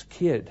feed this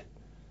kid.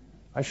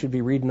 I should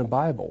be reading the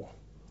Bible.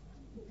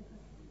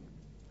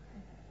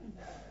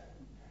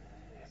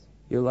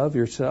 You love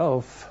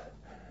yourself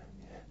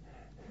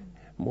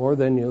more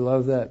than you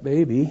love that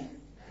baby.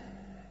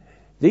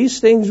 These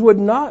things would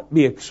not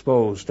be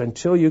exposed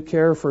until you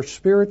care for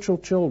spiritual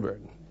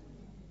children.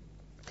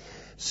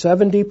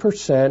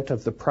 70%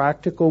 of the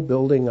practical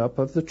building up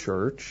of the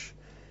church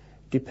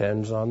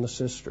depends on the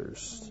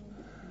sisters.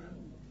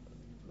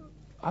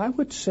 I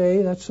would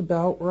say that's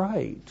about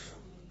right.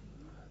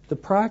 The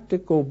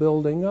practical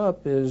building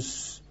up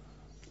is,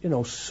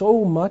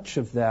 so much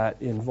of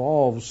that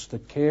involves the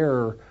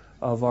care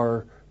of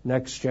our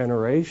next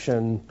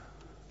generation.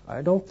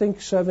 I don't think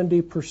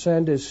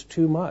 70% is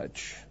too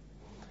much.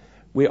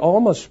 We all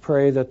must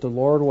pray that the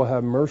Lord will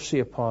have mercy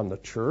upon the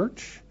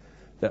church,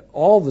 that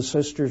all the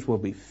sisters will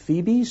be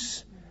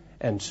Phoebes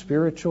and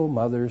spiritual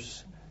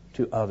mothers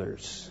to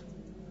others.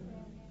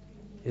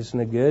 Isn't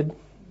it good?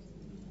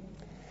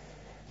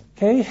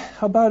 Okay,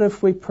 how about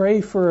if we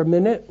pray for a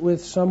minute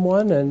with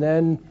someone and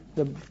then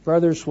the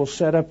brothers will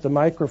set up the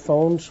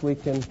microphones. We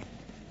can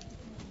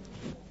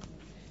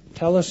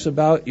tell us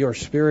about your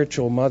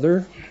spiritual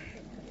mother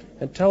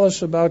and tell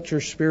us about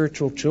your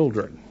spiritual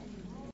children.